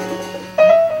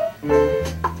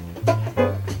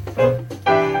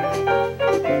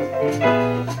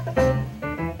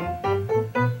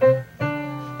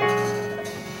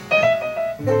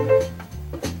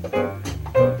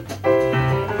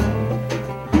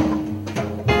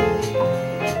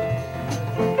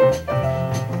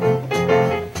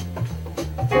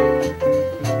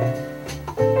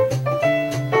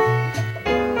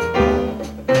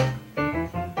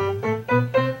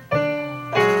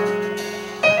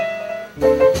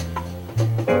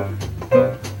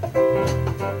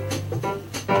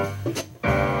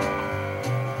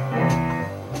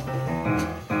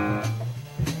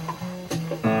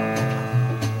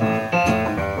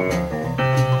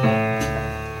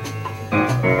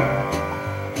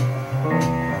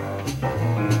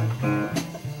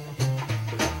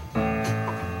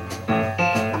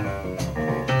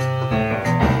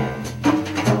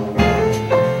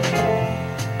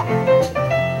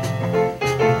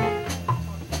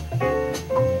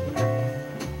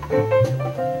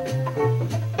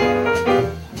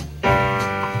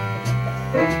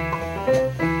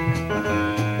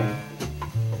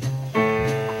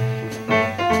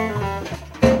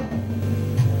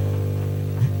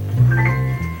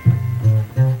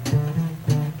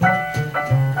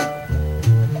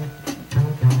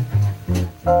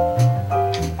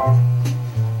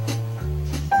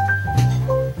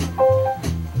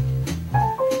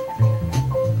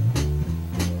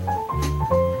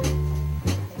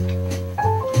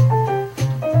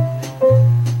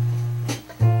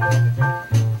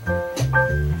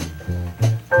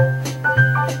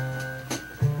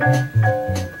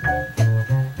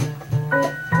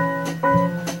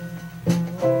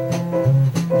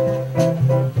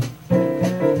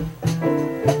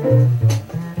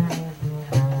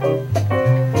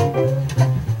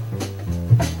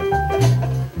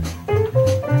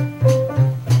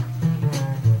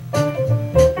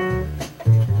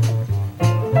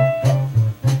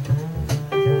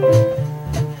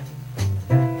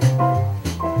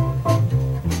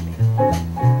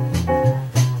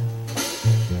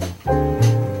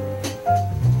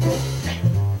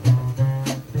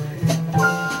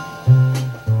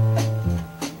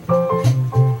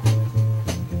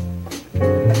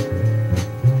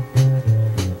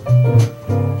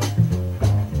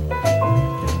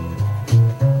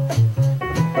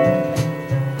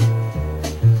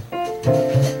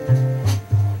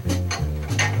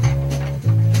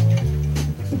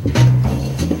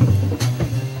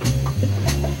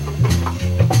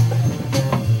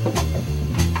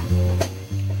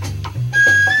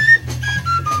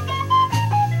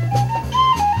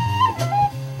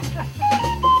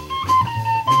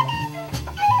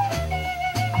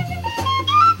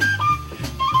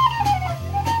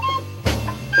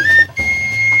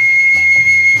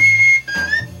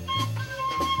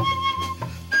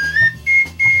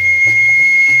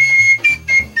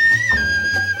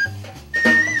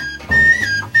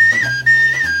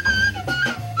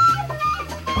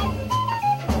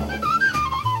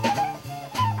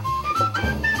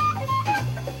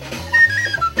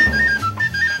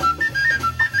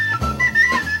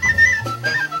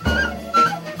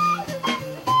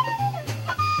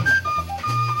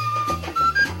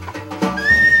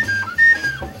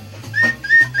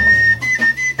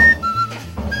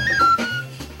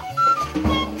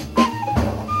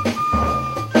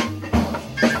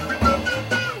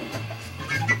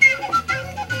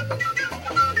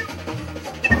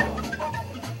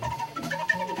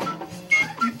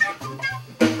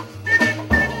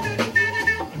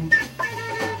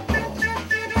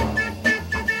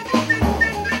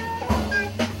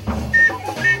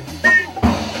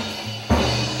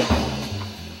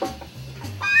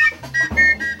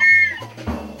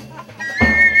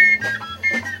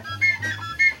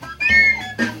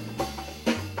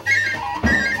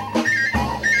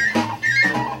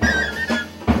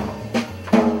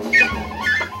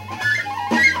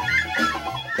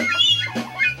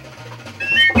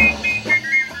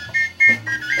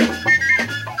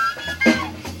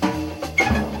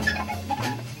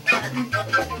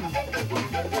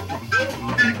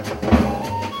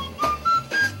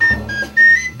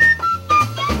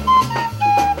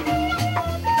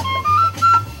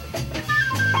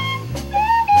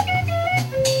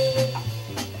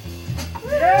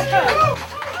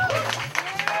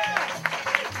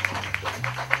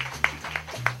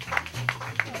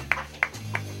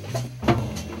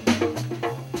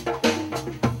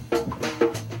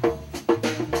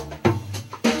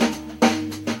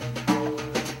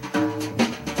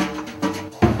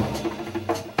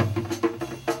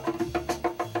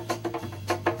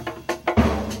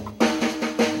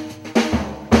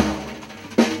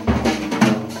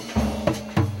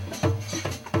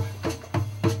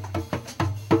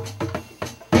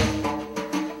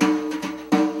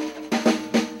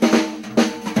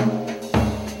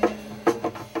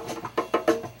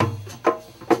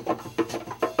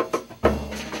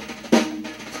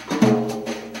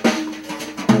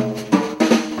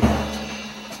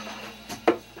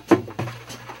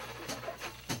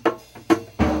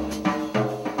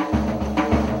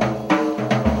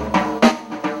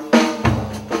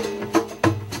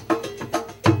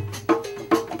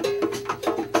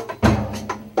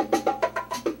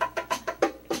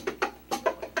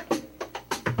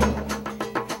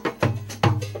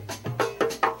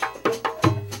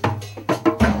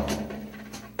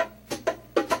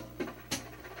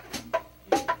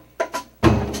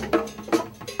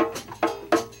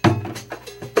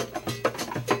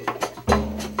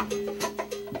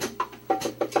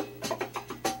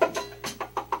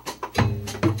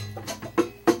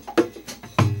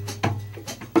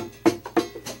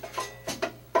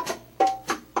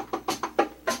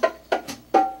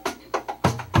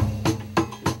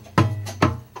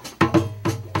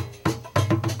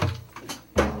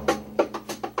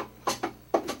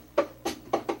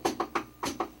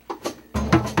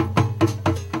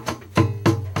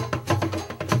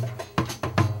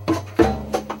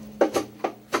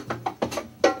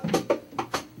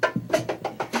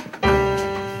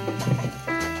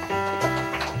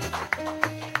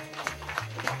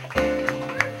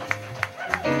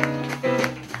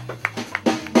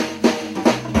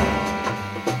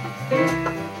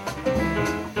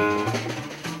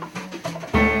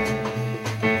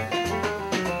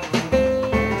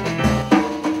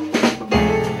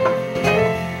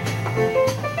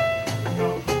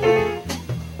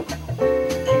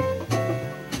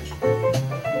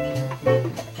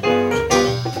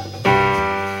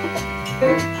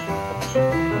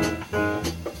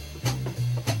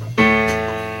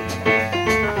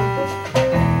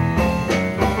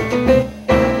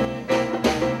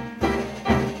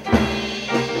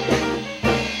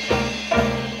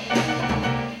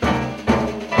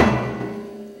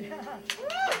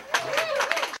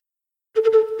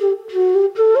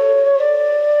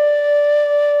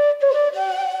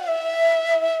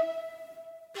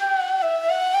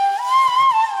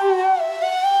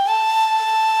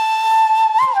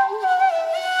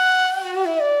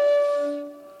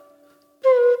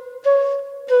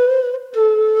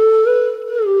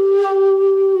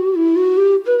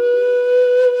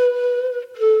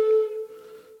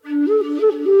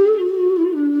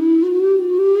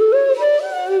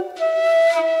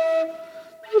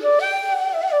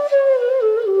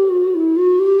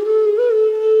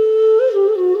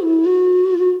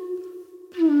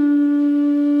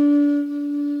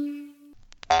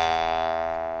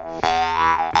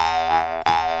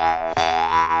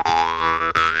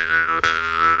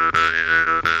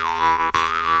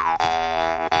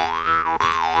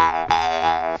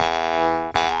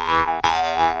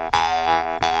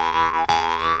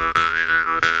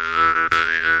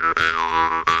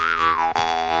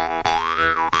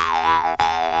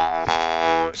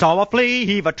 Saw a flea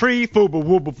heave a tree, fooba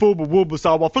wooba fooba wooba.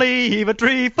 Saw a flea heave a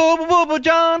tree, fooba wooba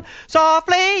John. Saw a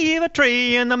flea heave a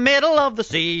tree in the middle of the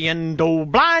sea, and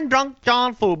old blind drunk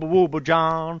John, fooba wooba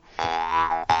John.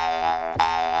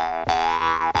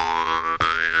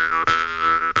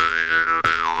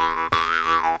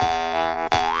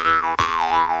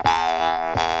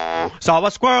 Saw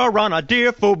a squirrel run a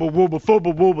deer, fooba wooba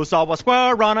fooba wooba. Saw a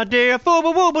squirrel run a deer,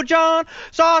 fooba wooba John.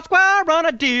 Saw a squirrel run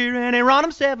a deer, and he run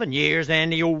him 7 years.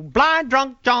 And the old blind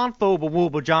drunk John, fooba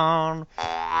wooba John.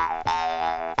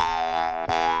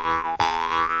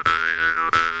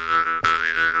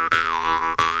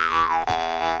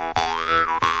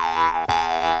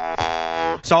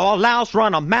 Saw a louse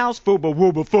run a mouse, fooba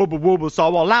wooba fooba wooba. Saw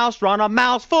a louse run a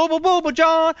mouse, fooba wooba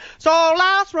John. Saw a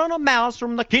louse run a mouse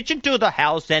from the kitchen to the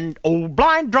house, and old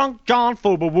blind drunk John,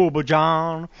 fooba wooba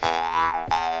John.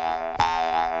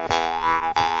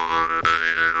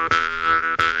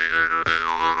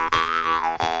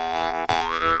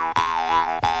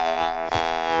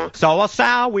 Saw a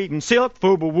sow weaving silk,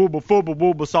 fooba wooba fooba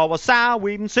wooba. Saw a sow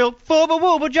weaving silk, fooba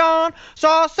wooba John.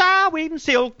 Saw a sow weaving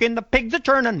silk, and the pigs are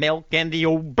churning milk, and the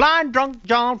old blind drunk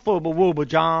John, fooba wooba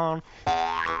John.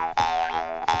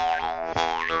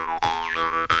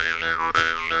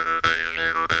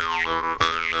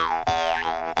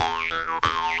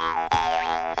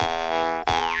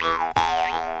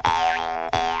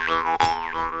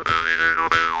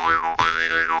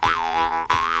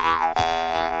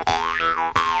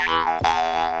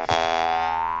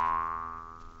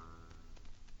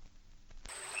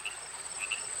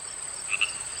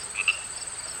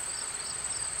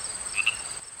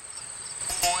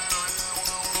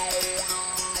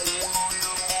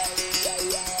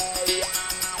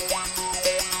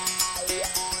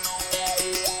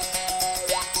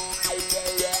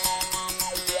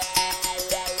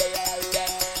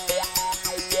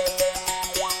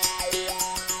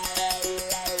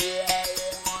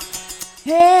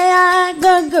 Hey, I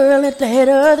got a girl at the head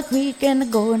of the creek, and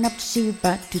I'm going up to see her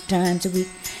about 2 times a week.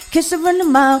 Kiss her in the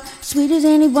mouth, sweet as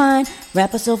any wine.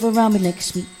 Wrap herself around me like a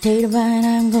sweet potato vine.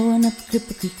 I'm going up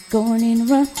Cripple Creek, going in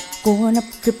the run. Going up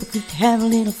Cripple Creek to have a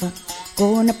little fun.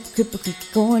 Going up Cripple Creek,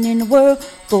 going in the world.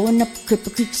 Going up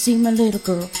Cripple Creek to see my little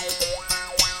girl.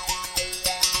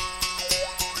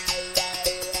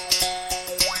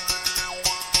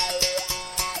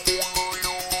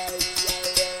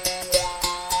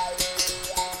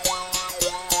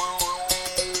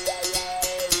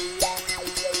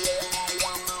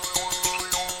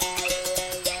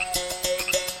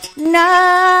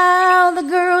 Now the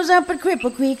girls up at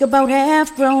Cripple Creek about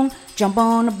half grown. Jump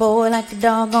on a boy like a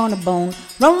dog on a bone.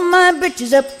 Roll my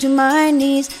britches up to my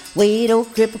knees. Wade old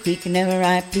Cripple Creek and never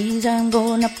I please. I'm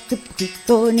going up Cripple Creek,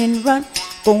 going in the run.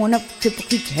 Going up Cripple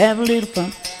Creek to have a little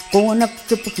fun. Going up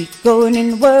Cripple Creek, going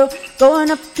in the world.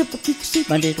 Going up Cripple Creek to see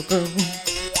my little girl.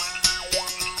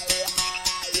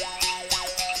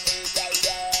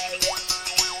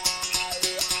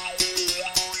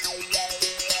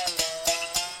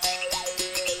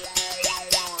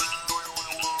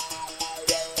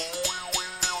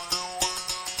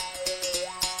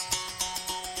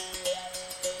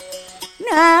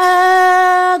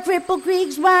 Now Cripple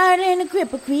Creek's wide and the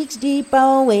Cripple Creek's deep.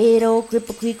 I'll wait old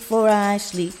Cripple Creek before I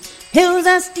sleep. Hills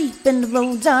are steep and the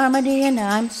roads are muddy, and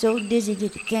I'm so dizzy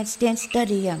that I can't stand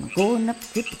steady. I'm going up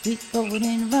Cripple Creek, going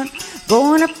in the run.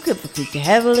 Going up Cripple Creek to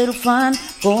have a little fun.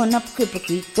 Going up Cripple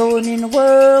Creek, going in the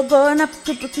world. Going up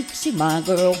Cripple Creek to see my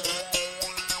girl.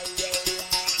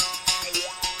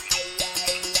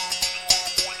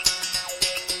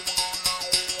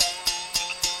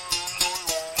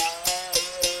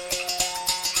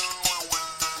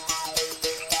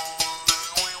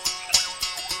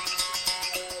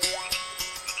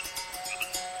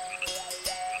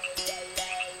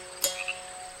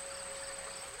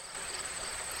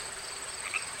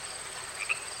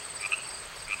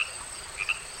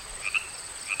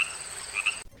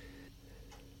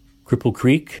 Cripple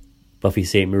Creek, Buffy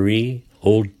St. Marie,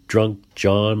 Old Drunk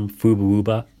John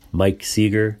Fuba, Mike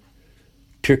Seeger,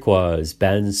 Turquoise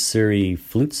Bansuri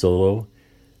flute solo,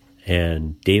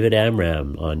 and David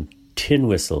Amram on tin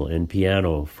whistle and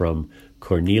piano from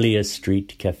Cornelia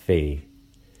Street Cafe.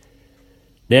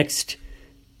 Next,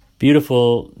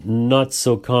 beautiful, not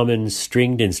so common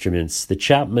stringed instruments, the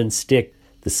Chapman stick,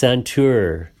 the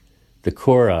santur, the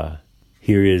Kora.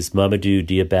 Here is Mamadou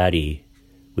Diabati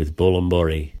with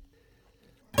Bolombori.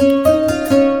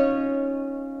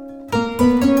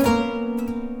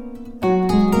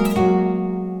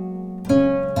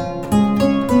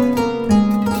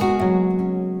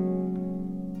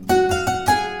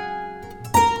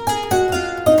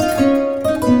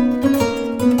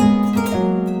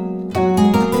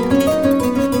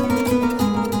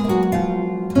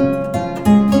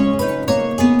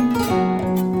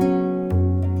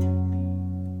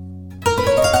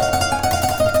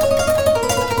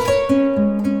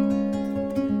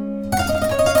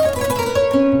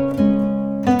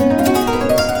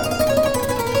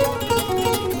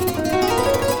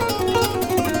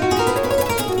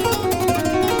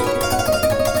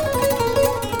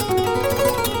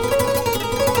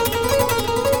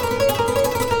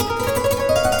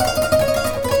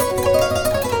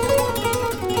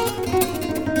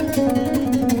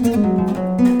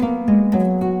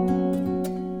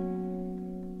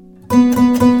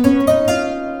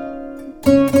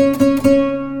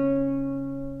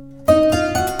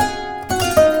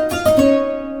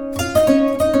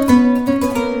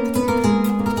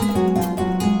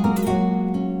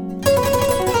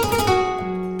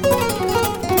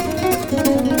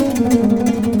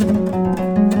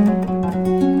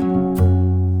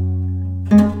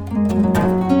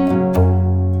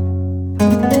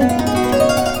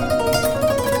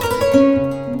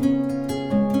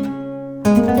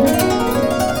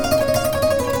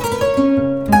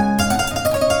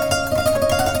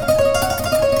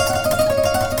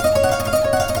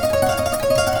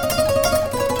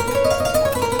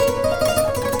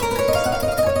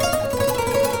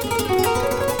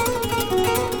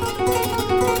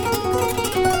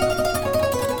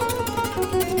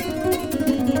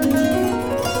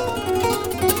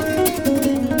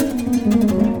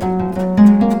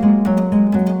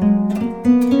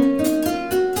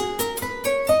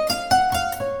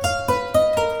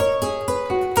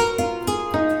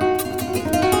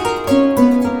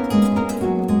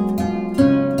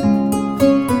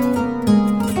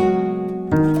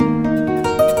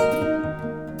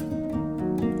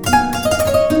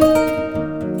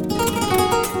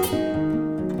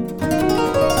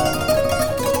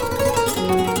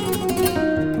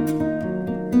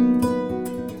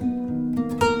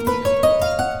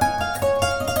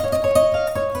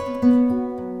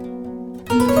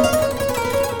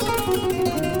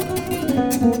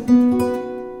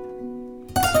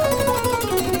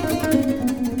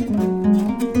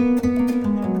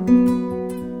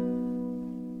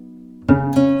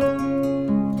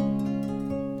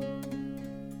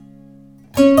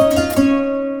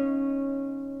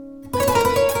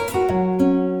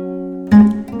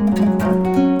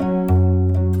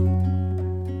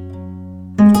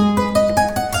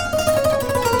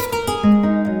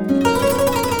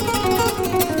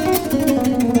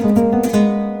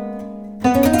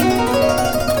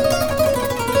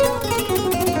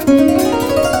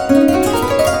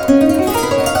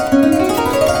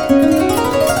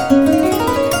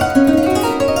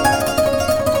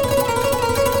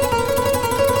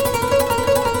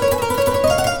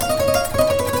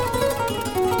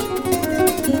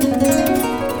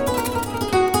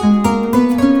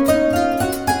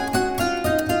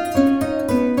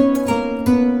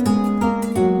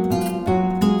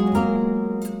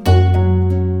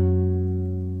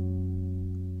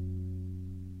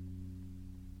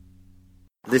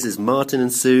 This is Martin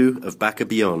and Sue of Back and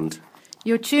Beyond.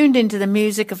 You're tuned into the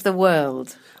music of the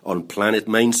world. On Planet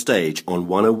Main Stage on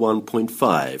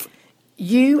 101.5.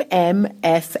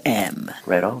 UMFM.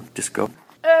 Right on, just go.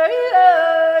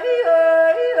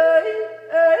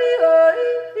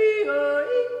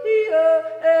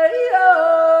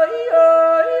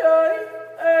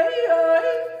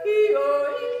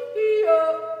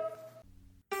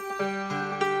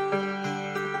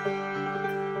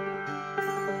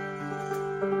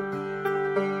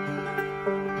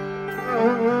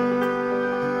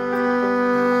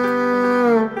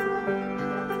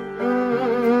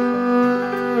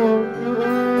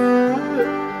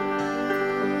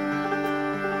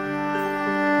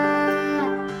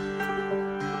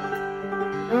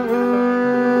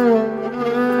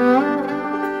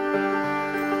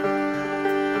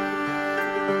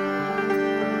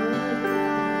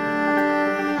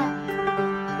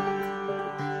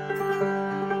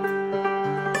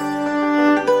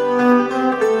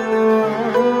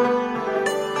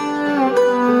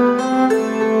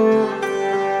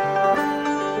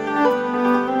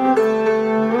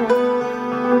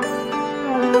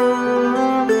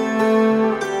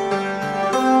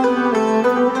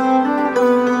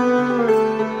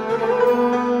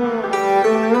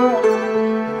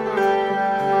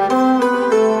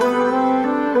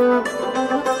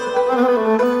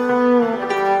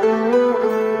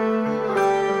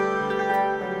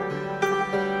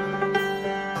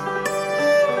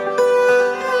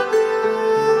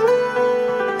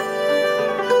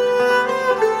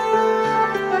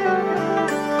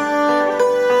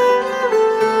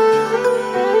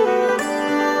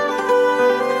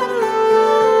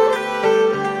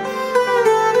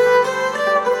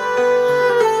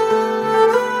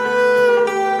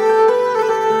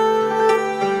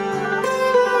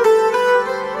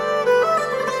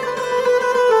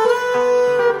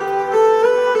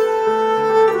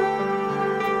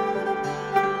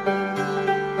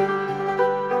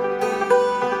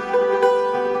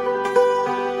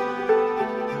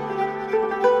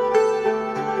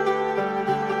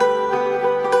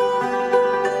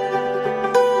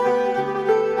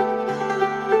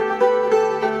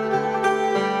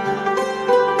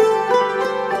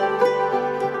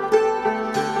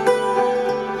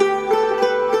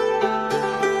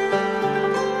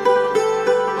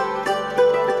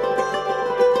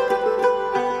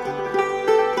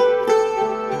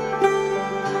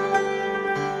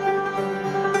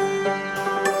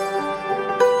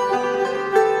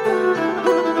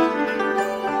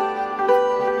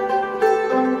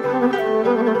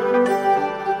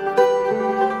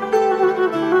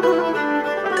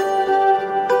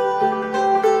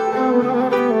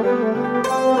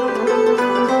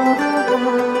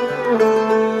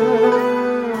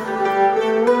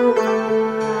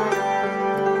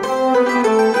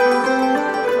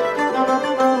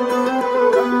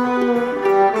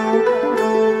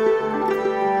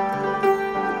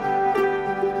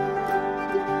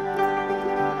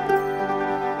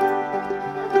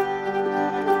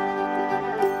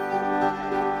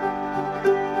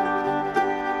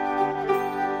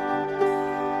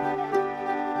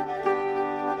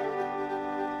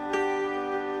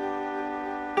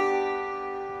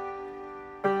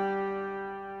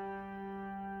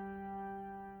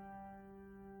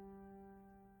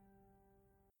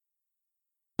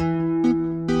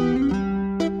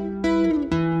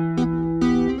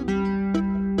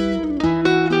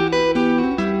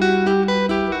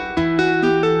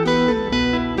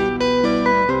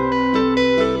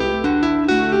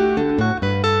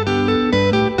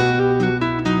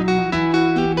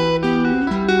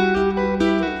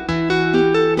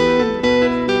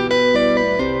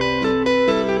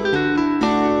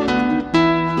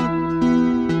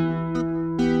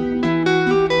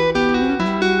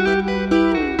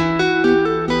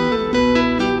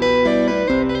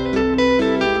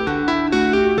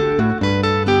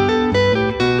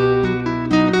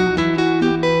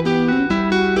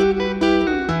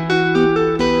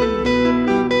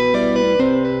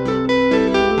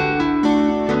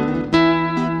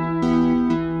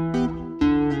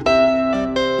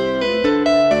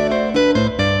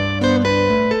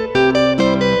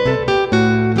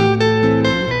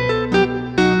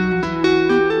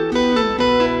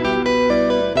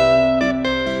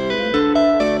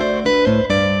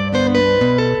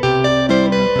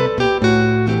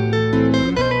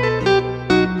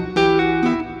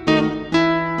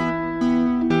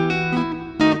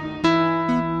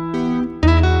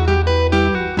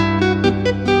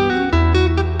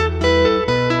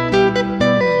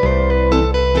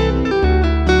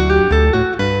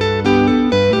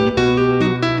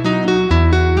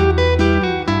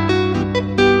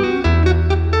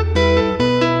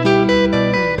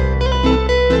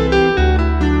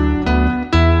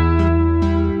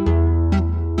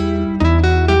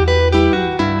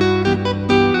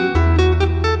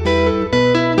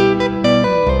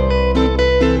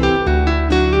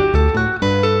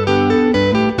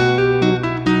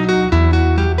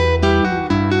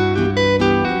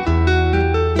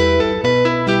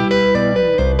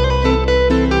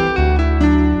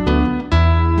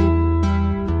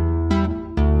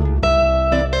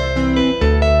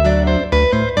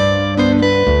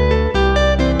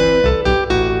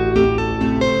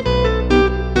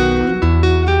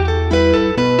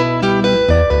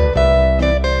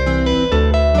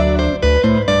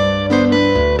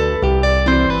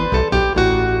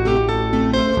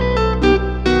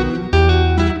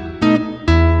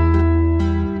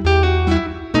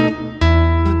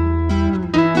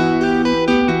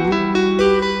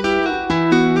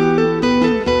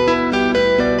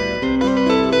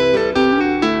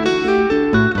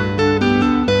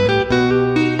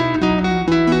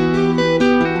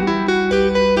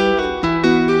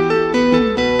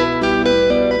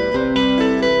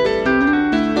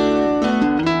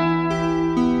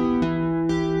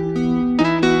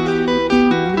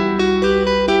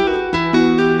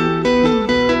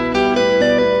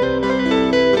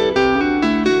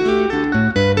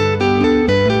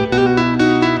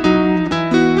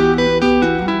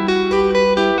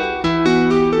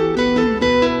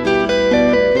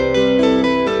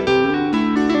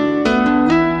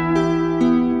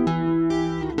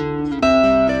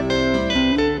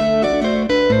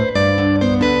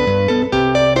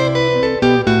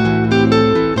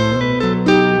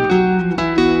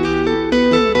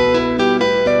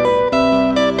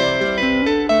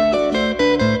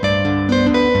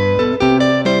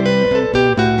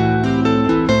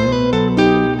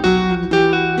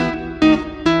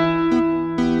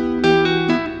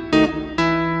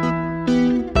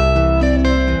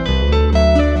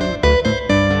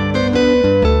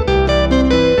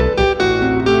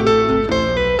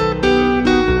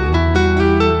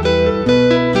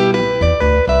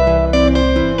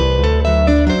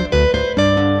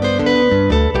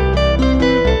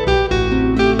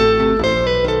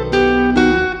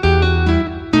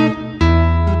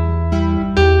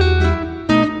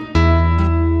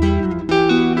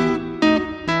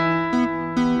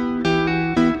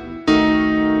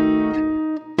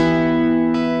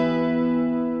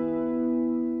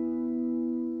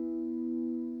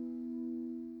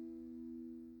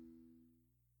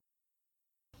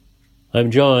 I'm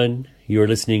John. You're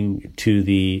listening to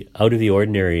the Out of the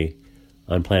Ordinary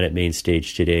on Planet Main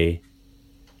Stage today.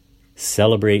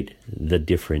 Celebrate the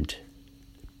different.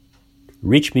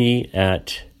 Reach me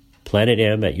at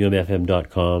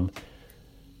planetm@umfm.com.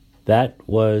 That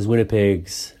was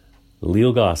Winnipeg's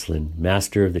Leo Gosselin,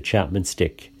 master of the Chapman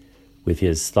stick, with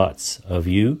his Thoughts of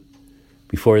You.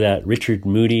 Before that, Richard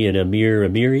Moody and Amir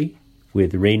Amiri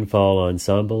with Rainfall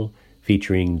Ensemble,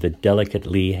 featuring the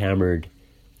delicately hammered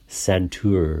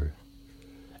santur,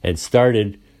 and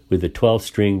started with the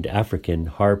 12-stringed African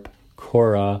harp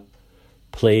Kora,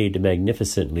 played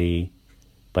magnificently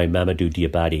by Mamadou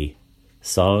Diabate.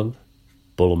 Song,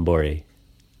 Bolombore.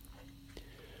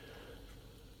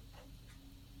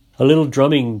 A little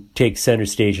drumming takes center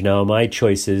stage now. My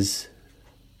choices,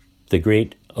 the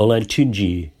great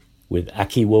Olantunji with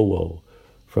Akiwowo,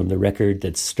 from the record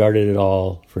that started it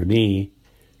all for me,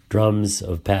 Drums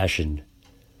of Passion.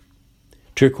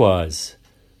 Turquoise,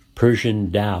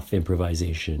 Persian Daff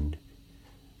improvisation.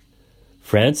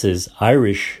 France's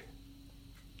Irish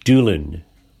Doolin,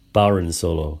 Bowron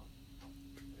solo.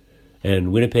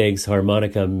 And Winnipeg's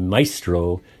harmonica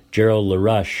maestro, Gerald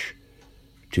LaRush,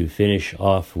 to finish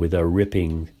off with a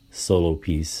ripping solo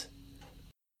piece.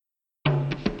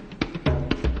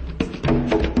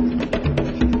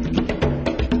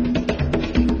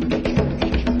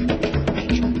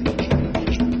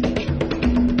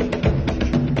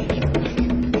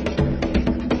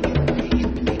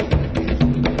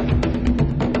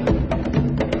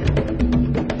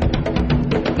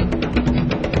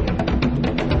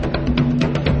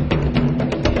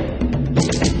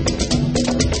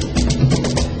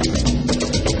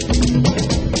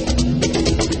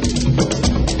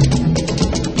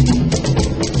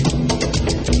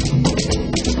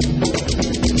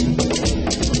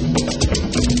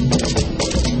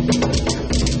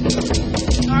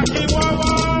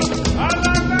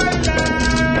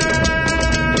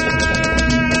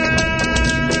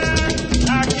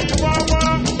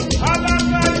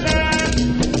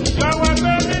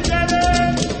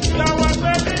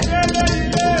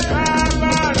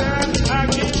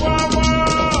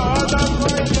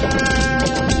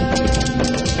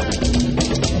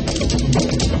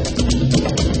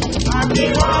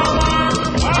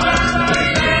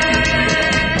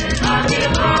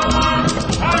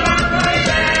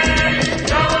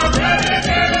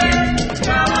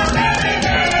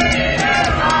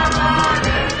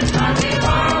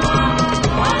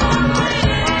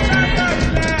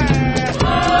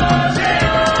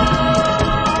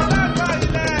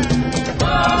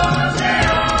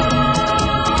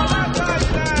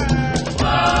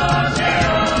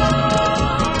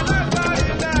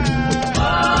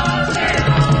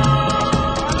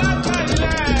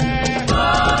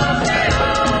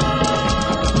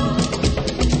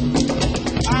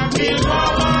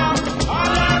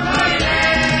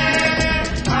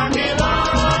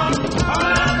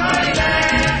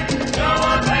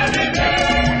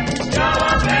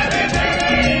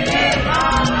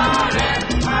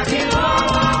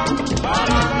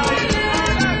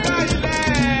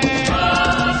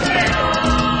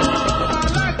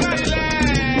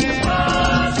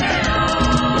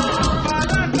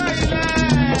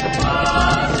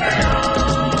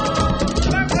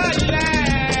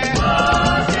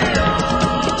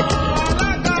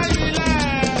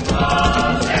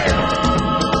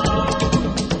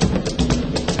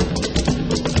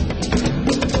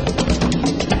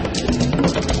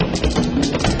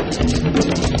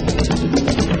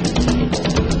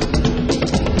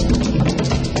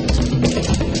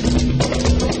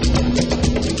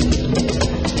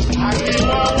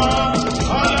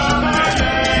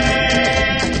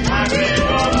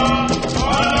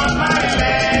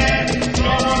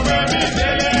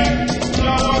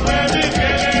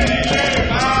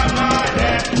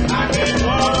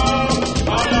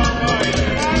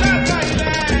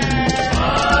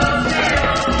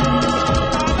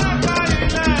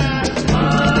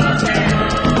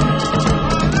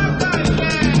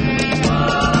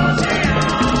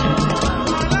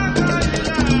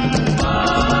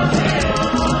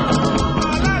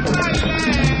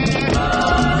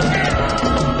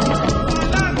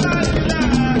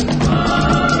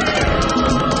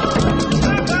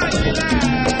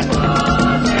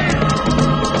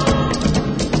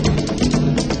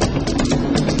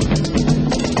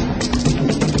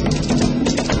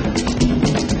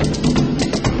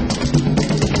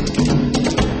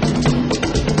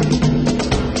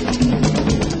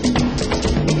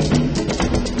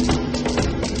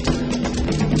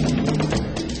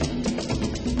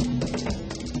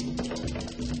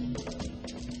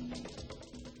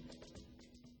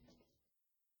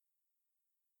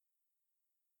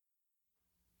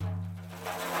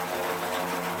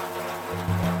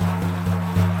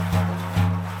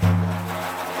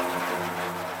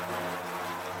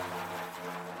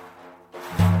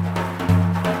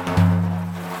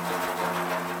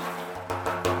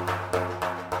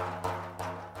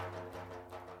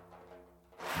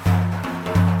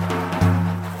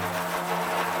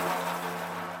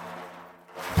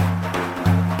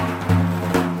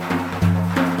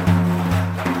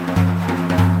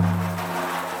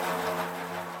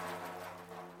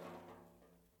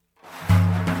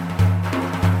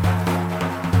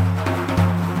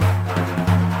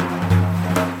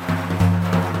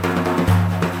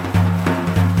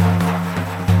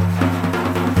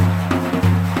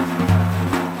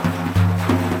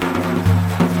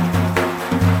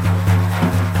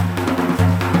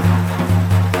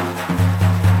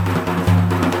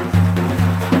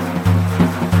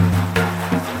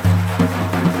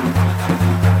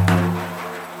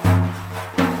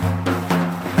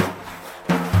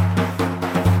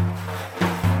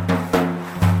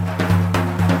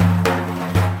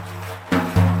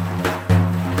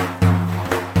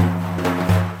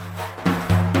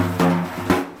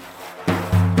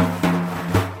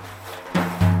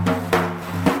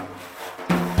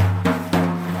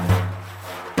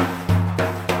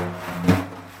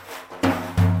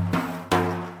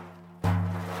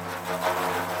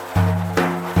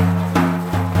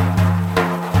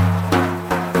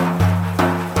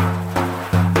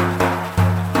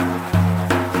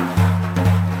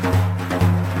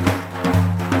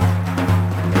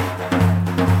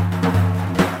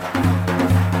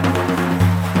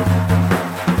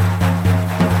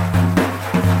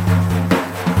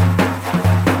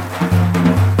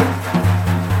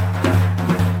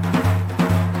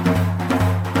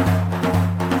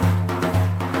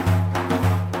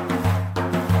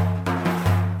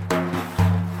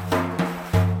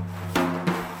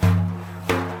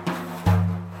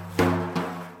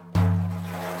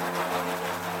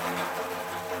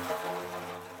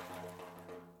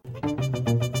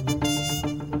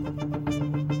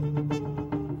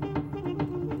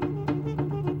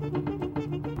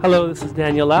 Hello, this is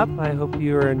Daniel Lapp. I hope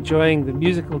you are enjoying the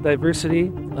musical diversity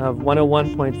of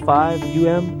 101.5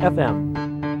 FM.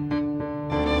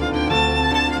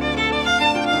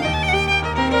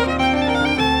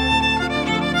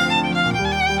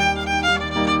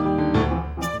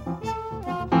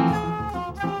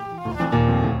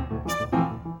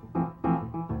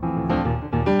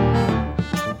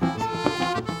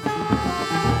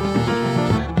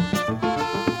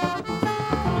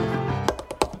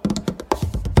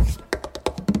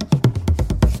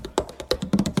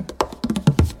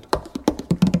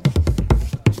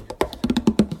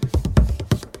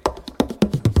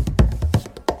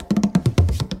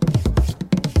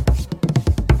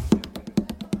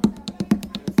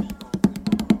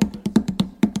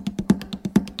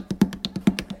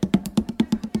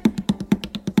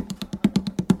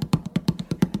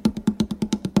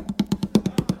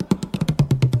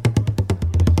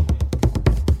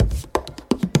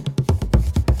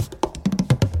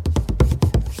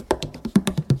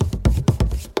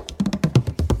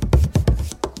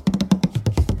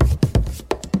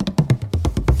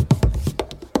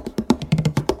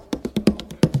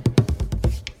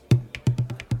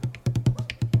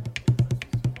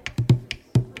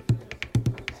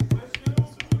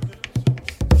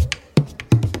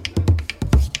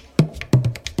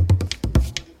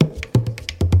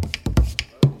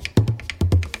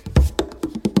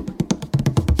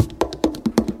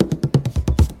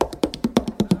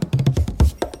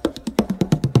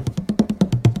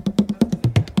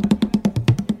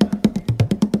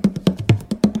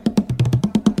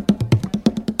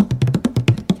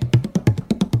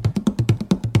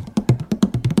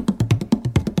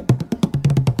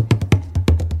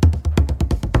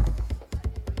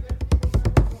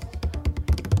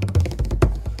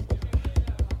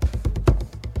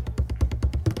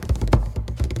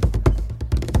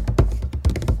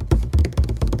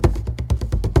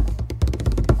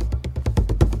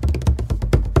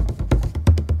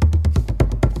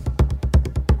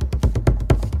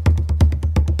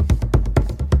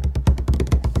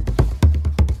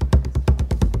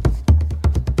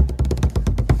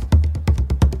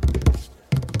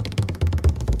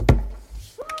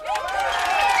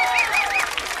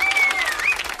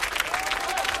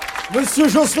 Monsieur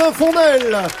Jocelyn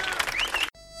Fournel.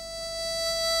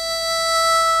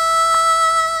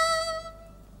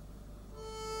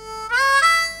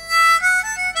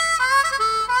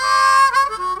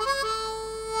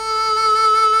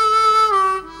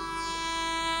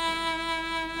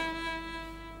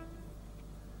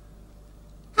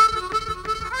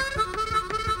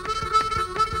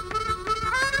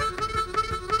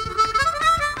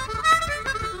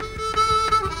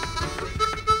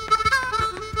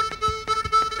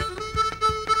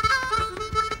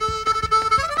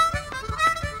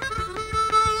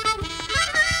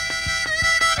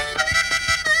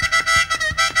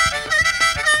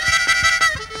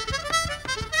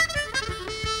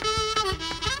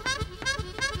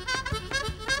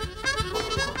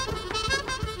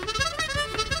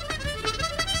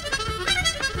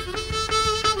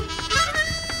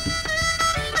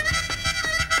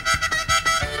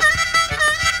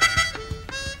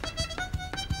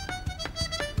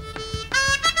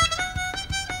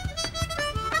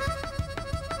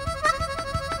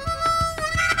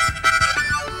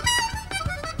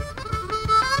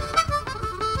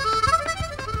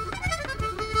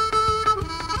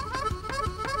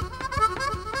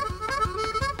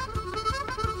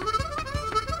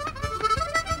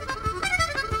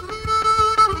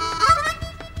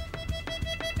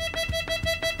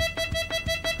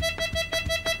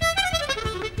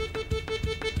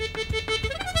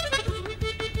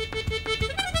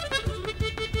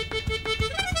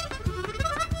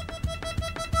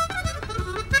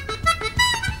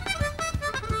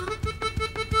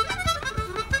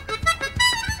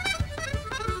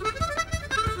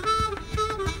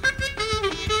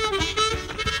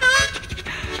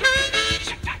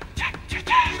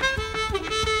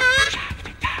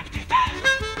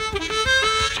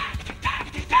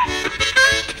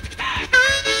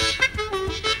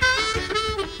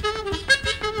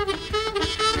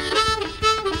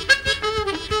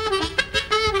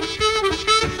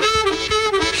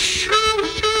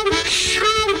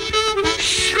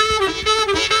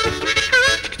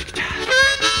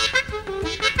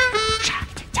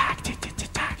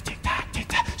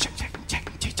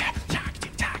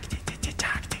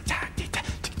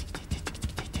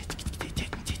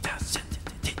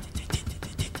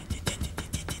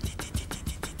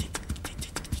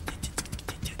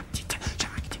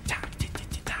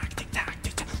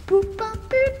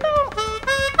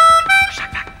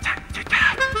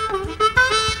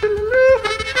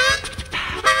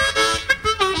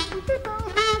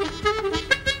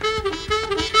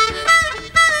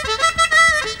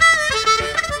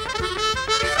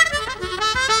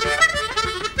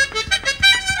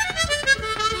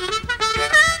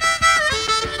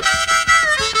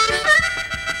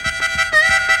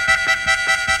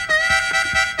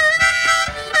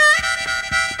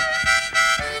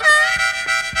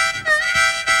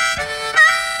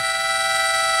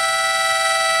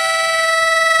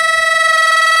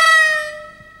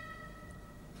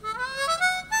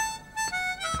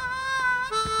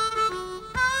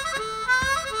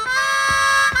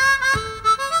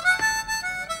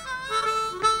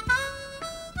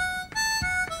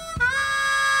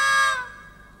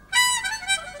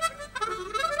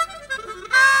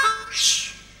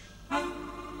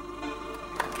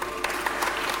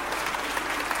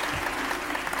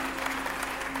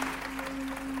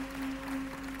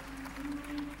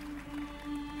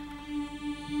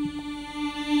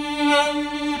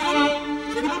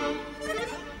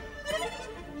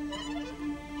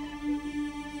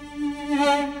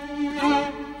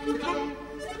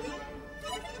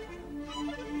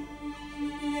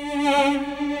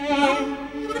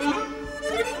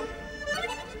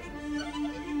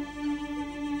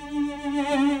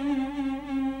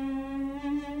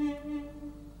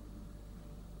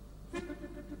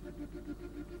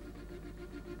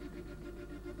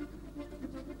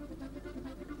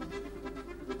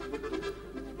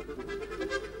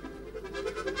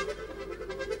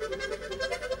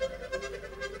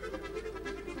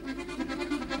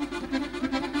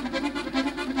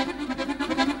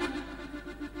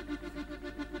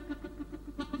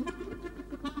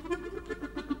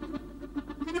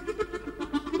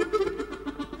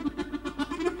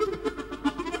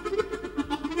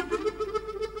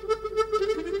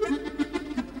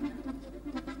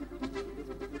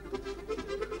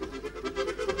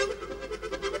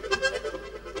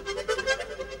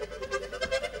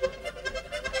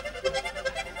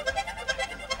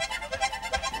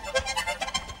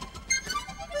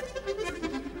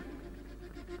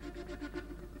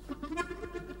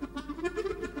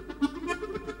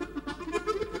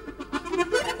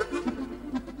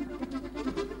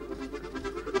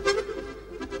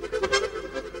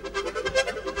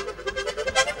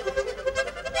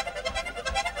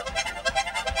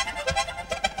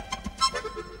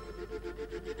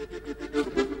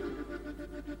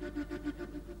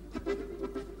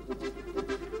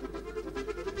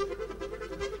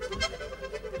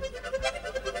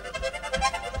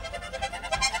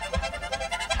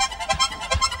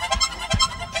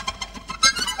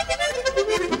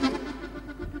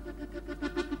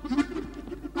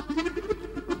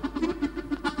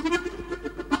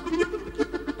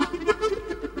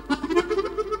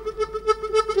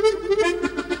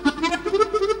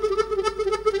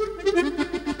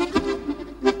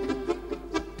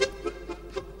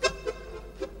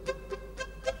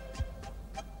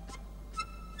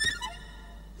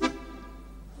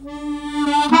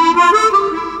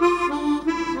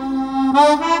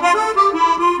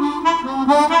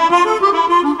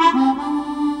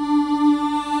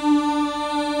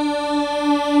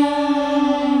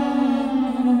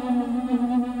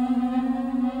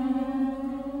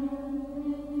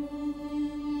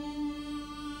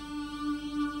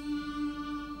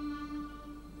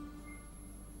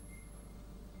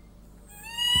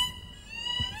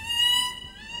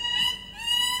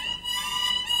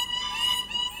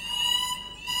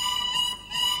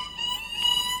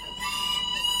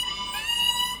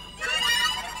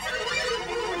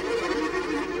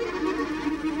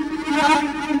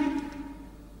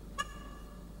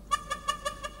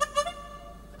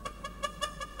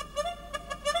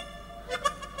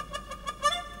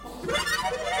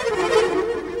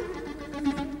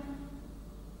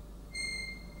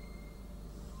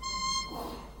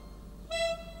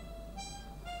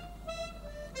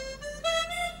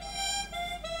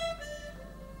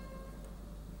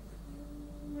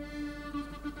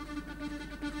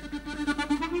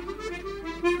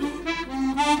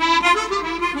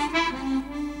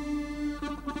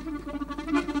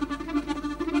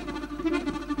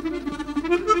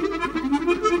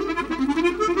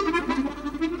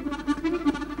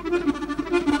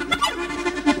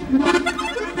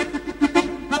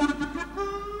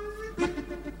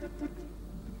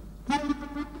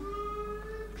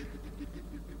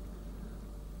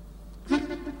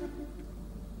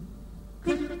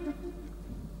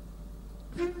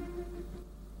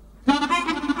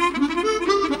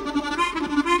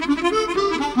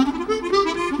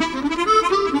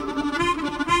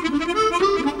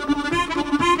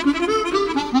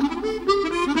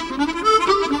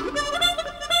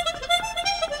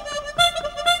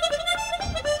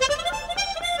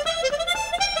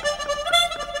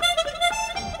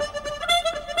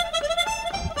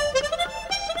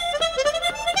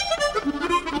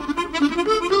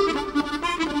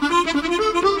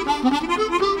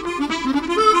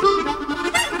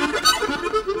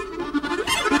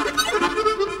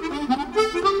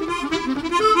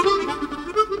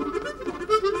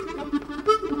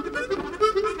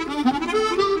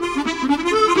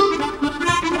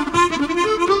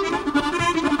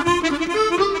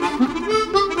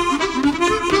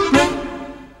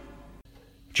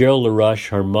 Gerald LaRoche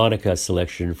harmonica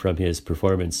selection from his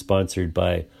performance sponsored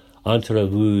by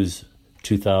Entrevues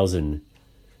 2000.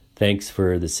 Thanks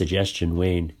for the suggestion,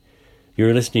 Wayne.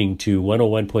 You're listening to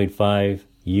 101.5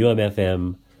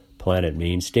 UMFM Planet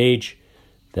Main Stage.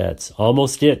 That's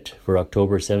almost it for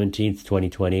October 17th,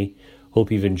 2020.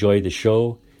 Hope you've enjoyed the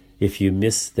show. If you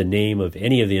miss the name of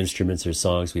any of the instruments or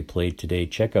songs we played today,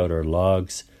 check out our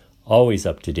logs, always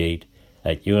up to date,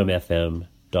 at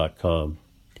umfm.com.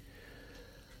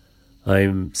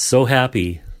 I'm so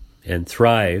happy and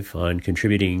thrive on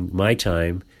contributing my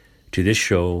time to this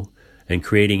show and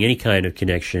creating any kind of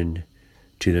connection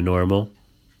to the normal.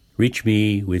 Reach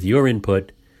me with your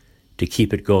input to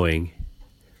keep it going.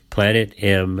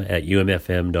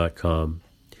 planetm@umfm.com.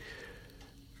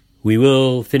 We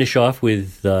will finish off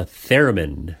with the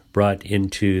theremin, brought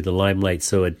into the limelight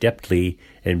so adeptly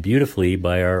and beautifully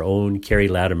by our own Carrie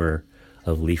Latimer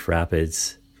of Leaf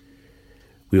Rapids.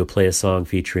 We will play a song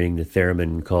featuring the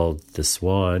theremin called The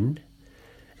Swan,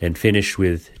 and finish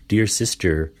with Dear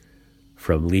Sister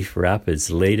from Leaf Rapids'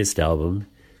 latest album,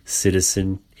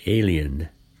 Citizen Alien.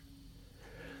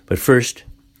 But first,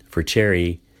 for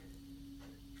Terry,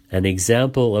 an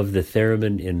example of the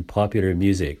theremin in popular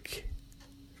music.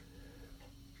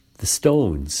 The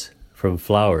Stones from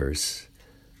Flowers.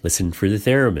 Listen for the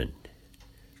theremin.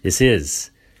 This is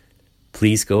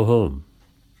Please Go Home.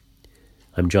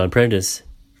 I'm John Prentice.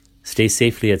 Stay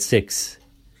safely at 6.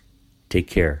 Take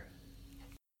care.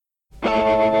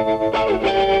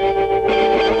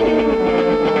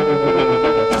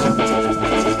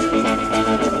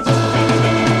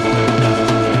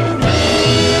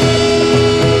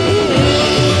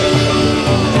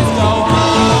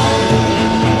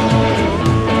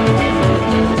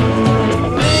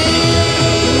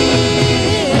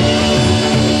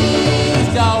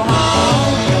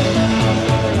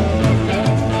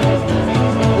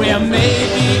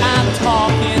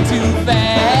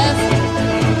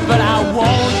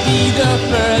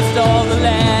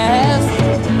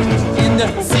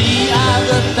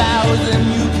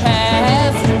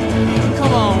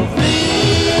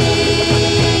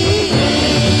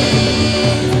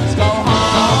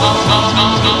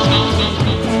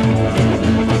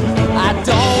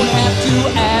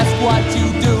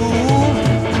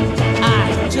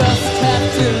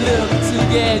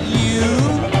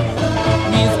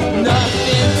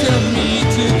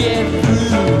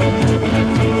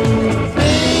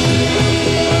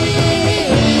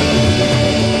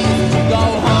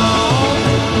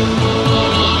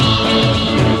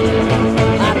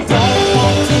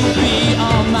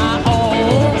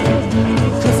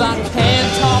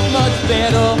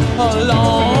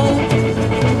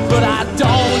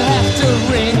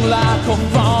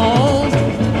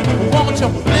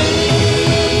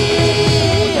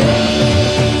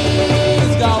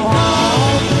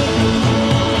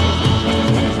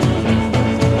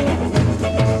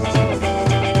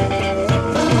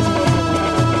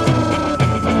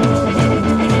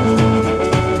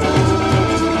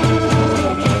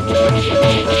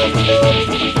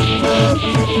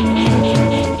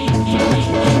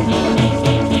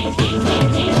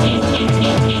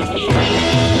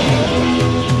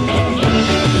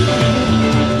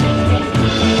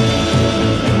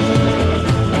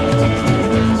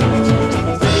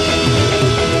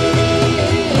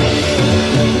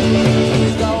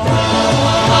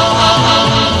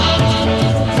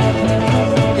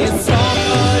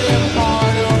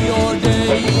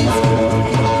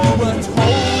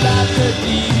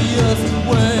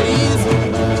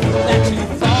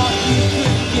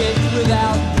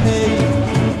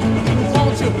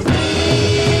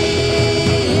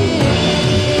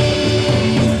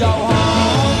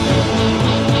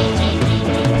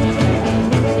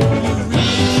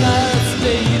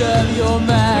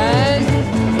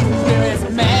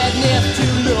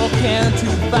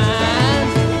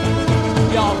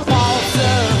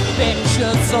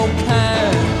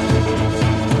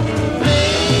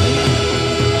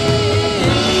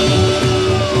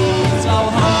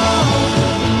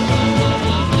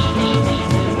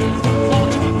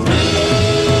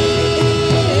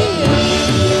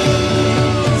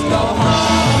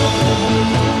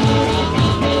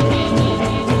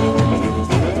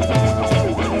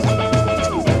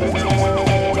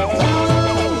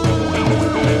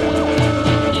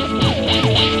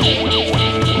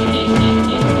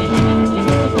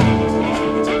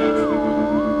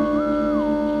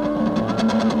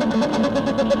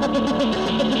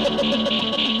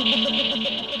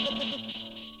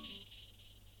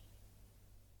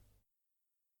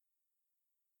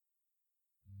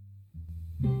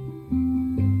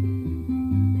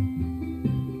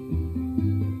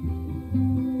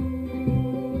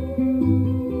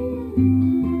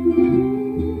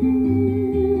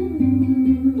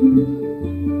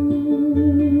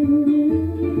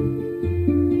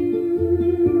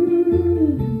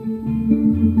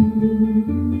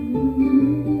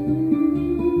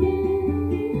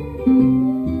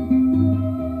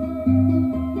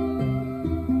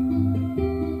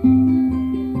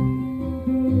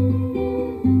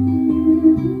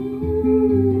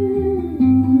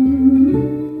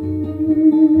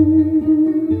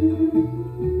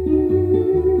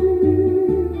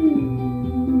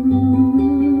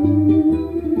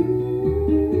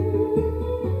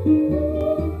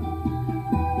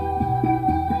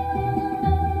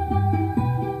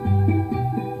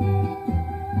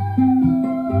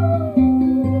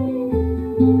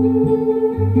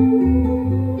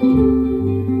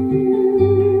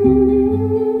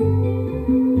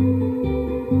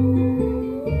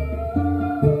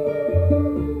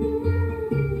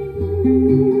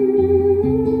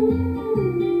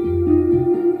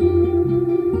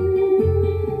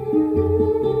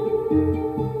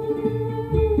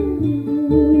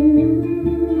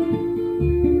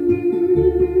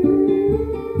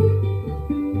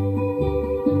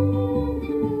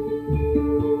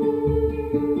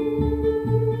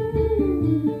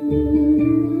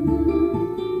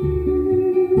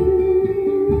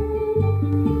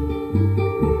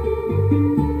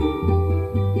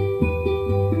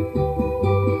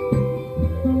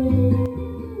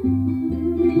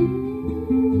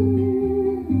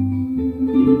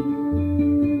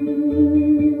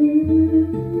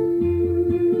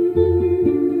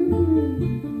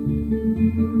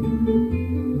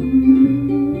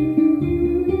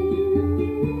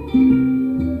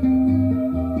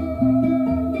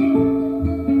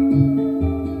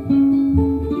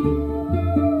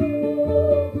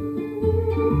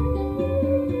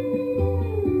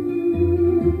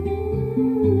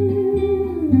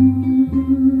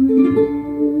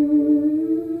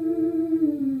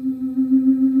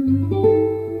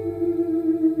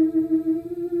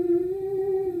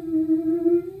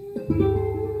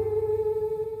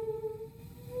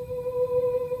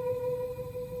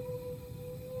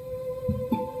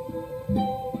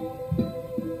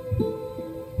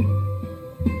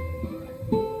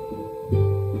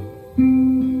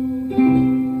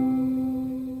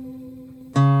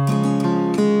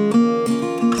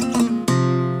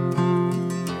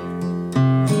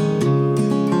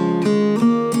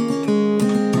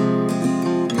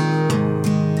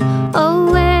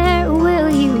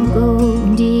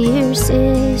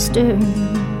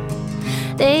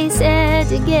 They said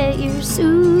to get your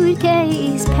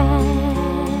suitcase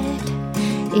packed.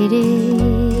 It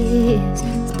is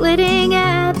splitting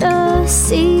at the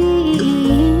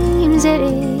seams. It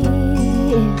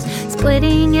is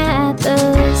splitting at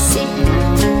the seams.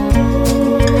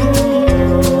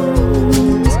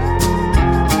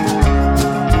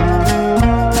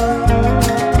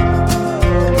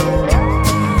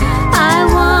 I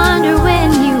wonder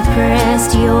when you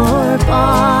pressed your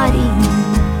body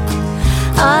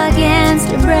against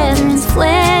a brethren's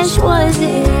flesh, was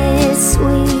it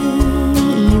sweet?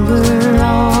 You were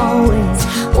always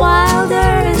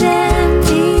wilder than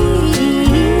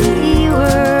me. You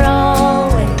were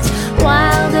always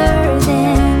wilder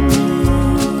than me.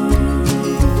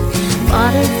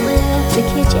 Father flipped the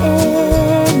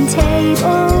kitchen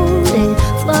table. It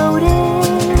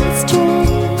floated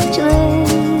strangely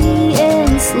in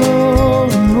slow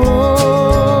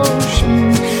motion.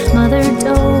 Mother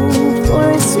dove for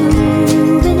a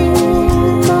souvenir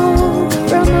mug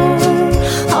from her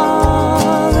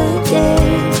holiday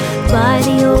by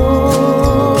the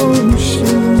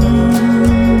ocean.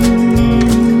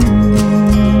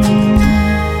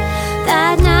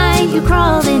 That night you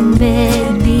crawled in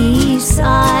bed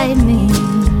beside me.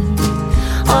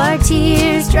 Our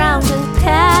tears drowned the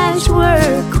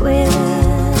patchwork quilt.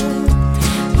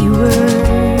 You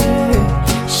were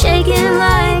shaking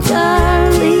like a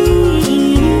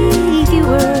leaf. You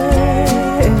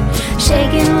were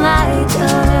shaking like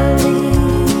a leaf.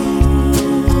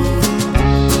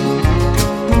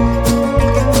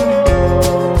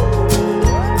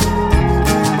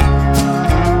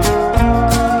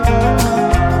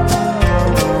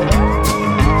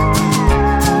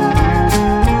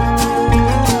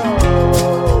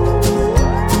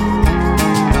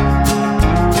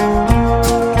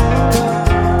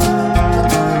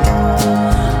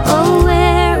 Oh,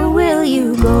 where will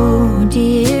you go,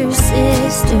 dear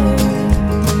sister?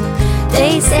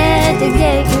 They said to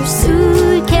get your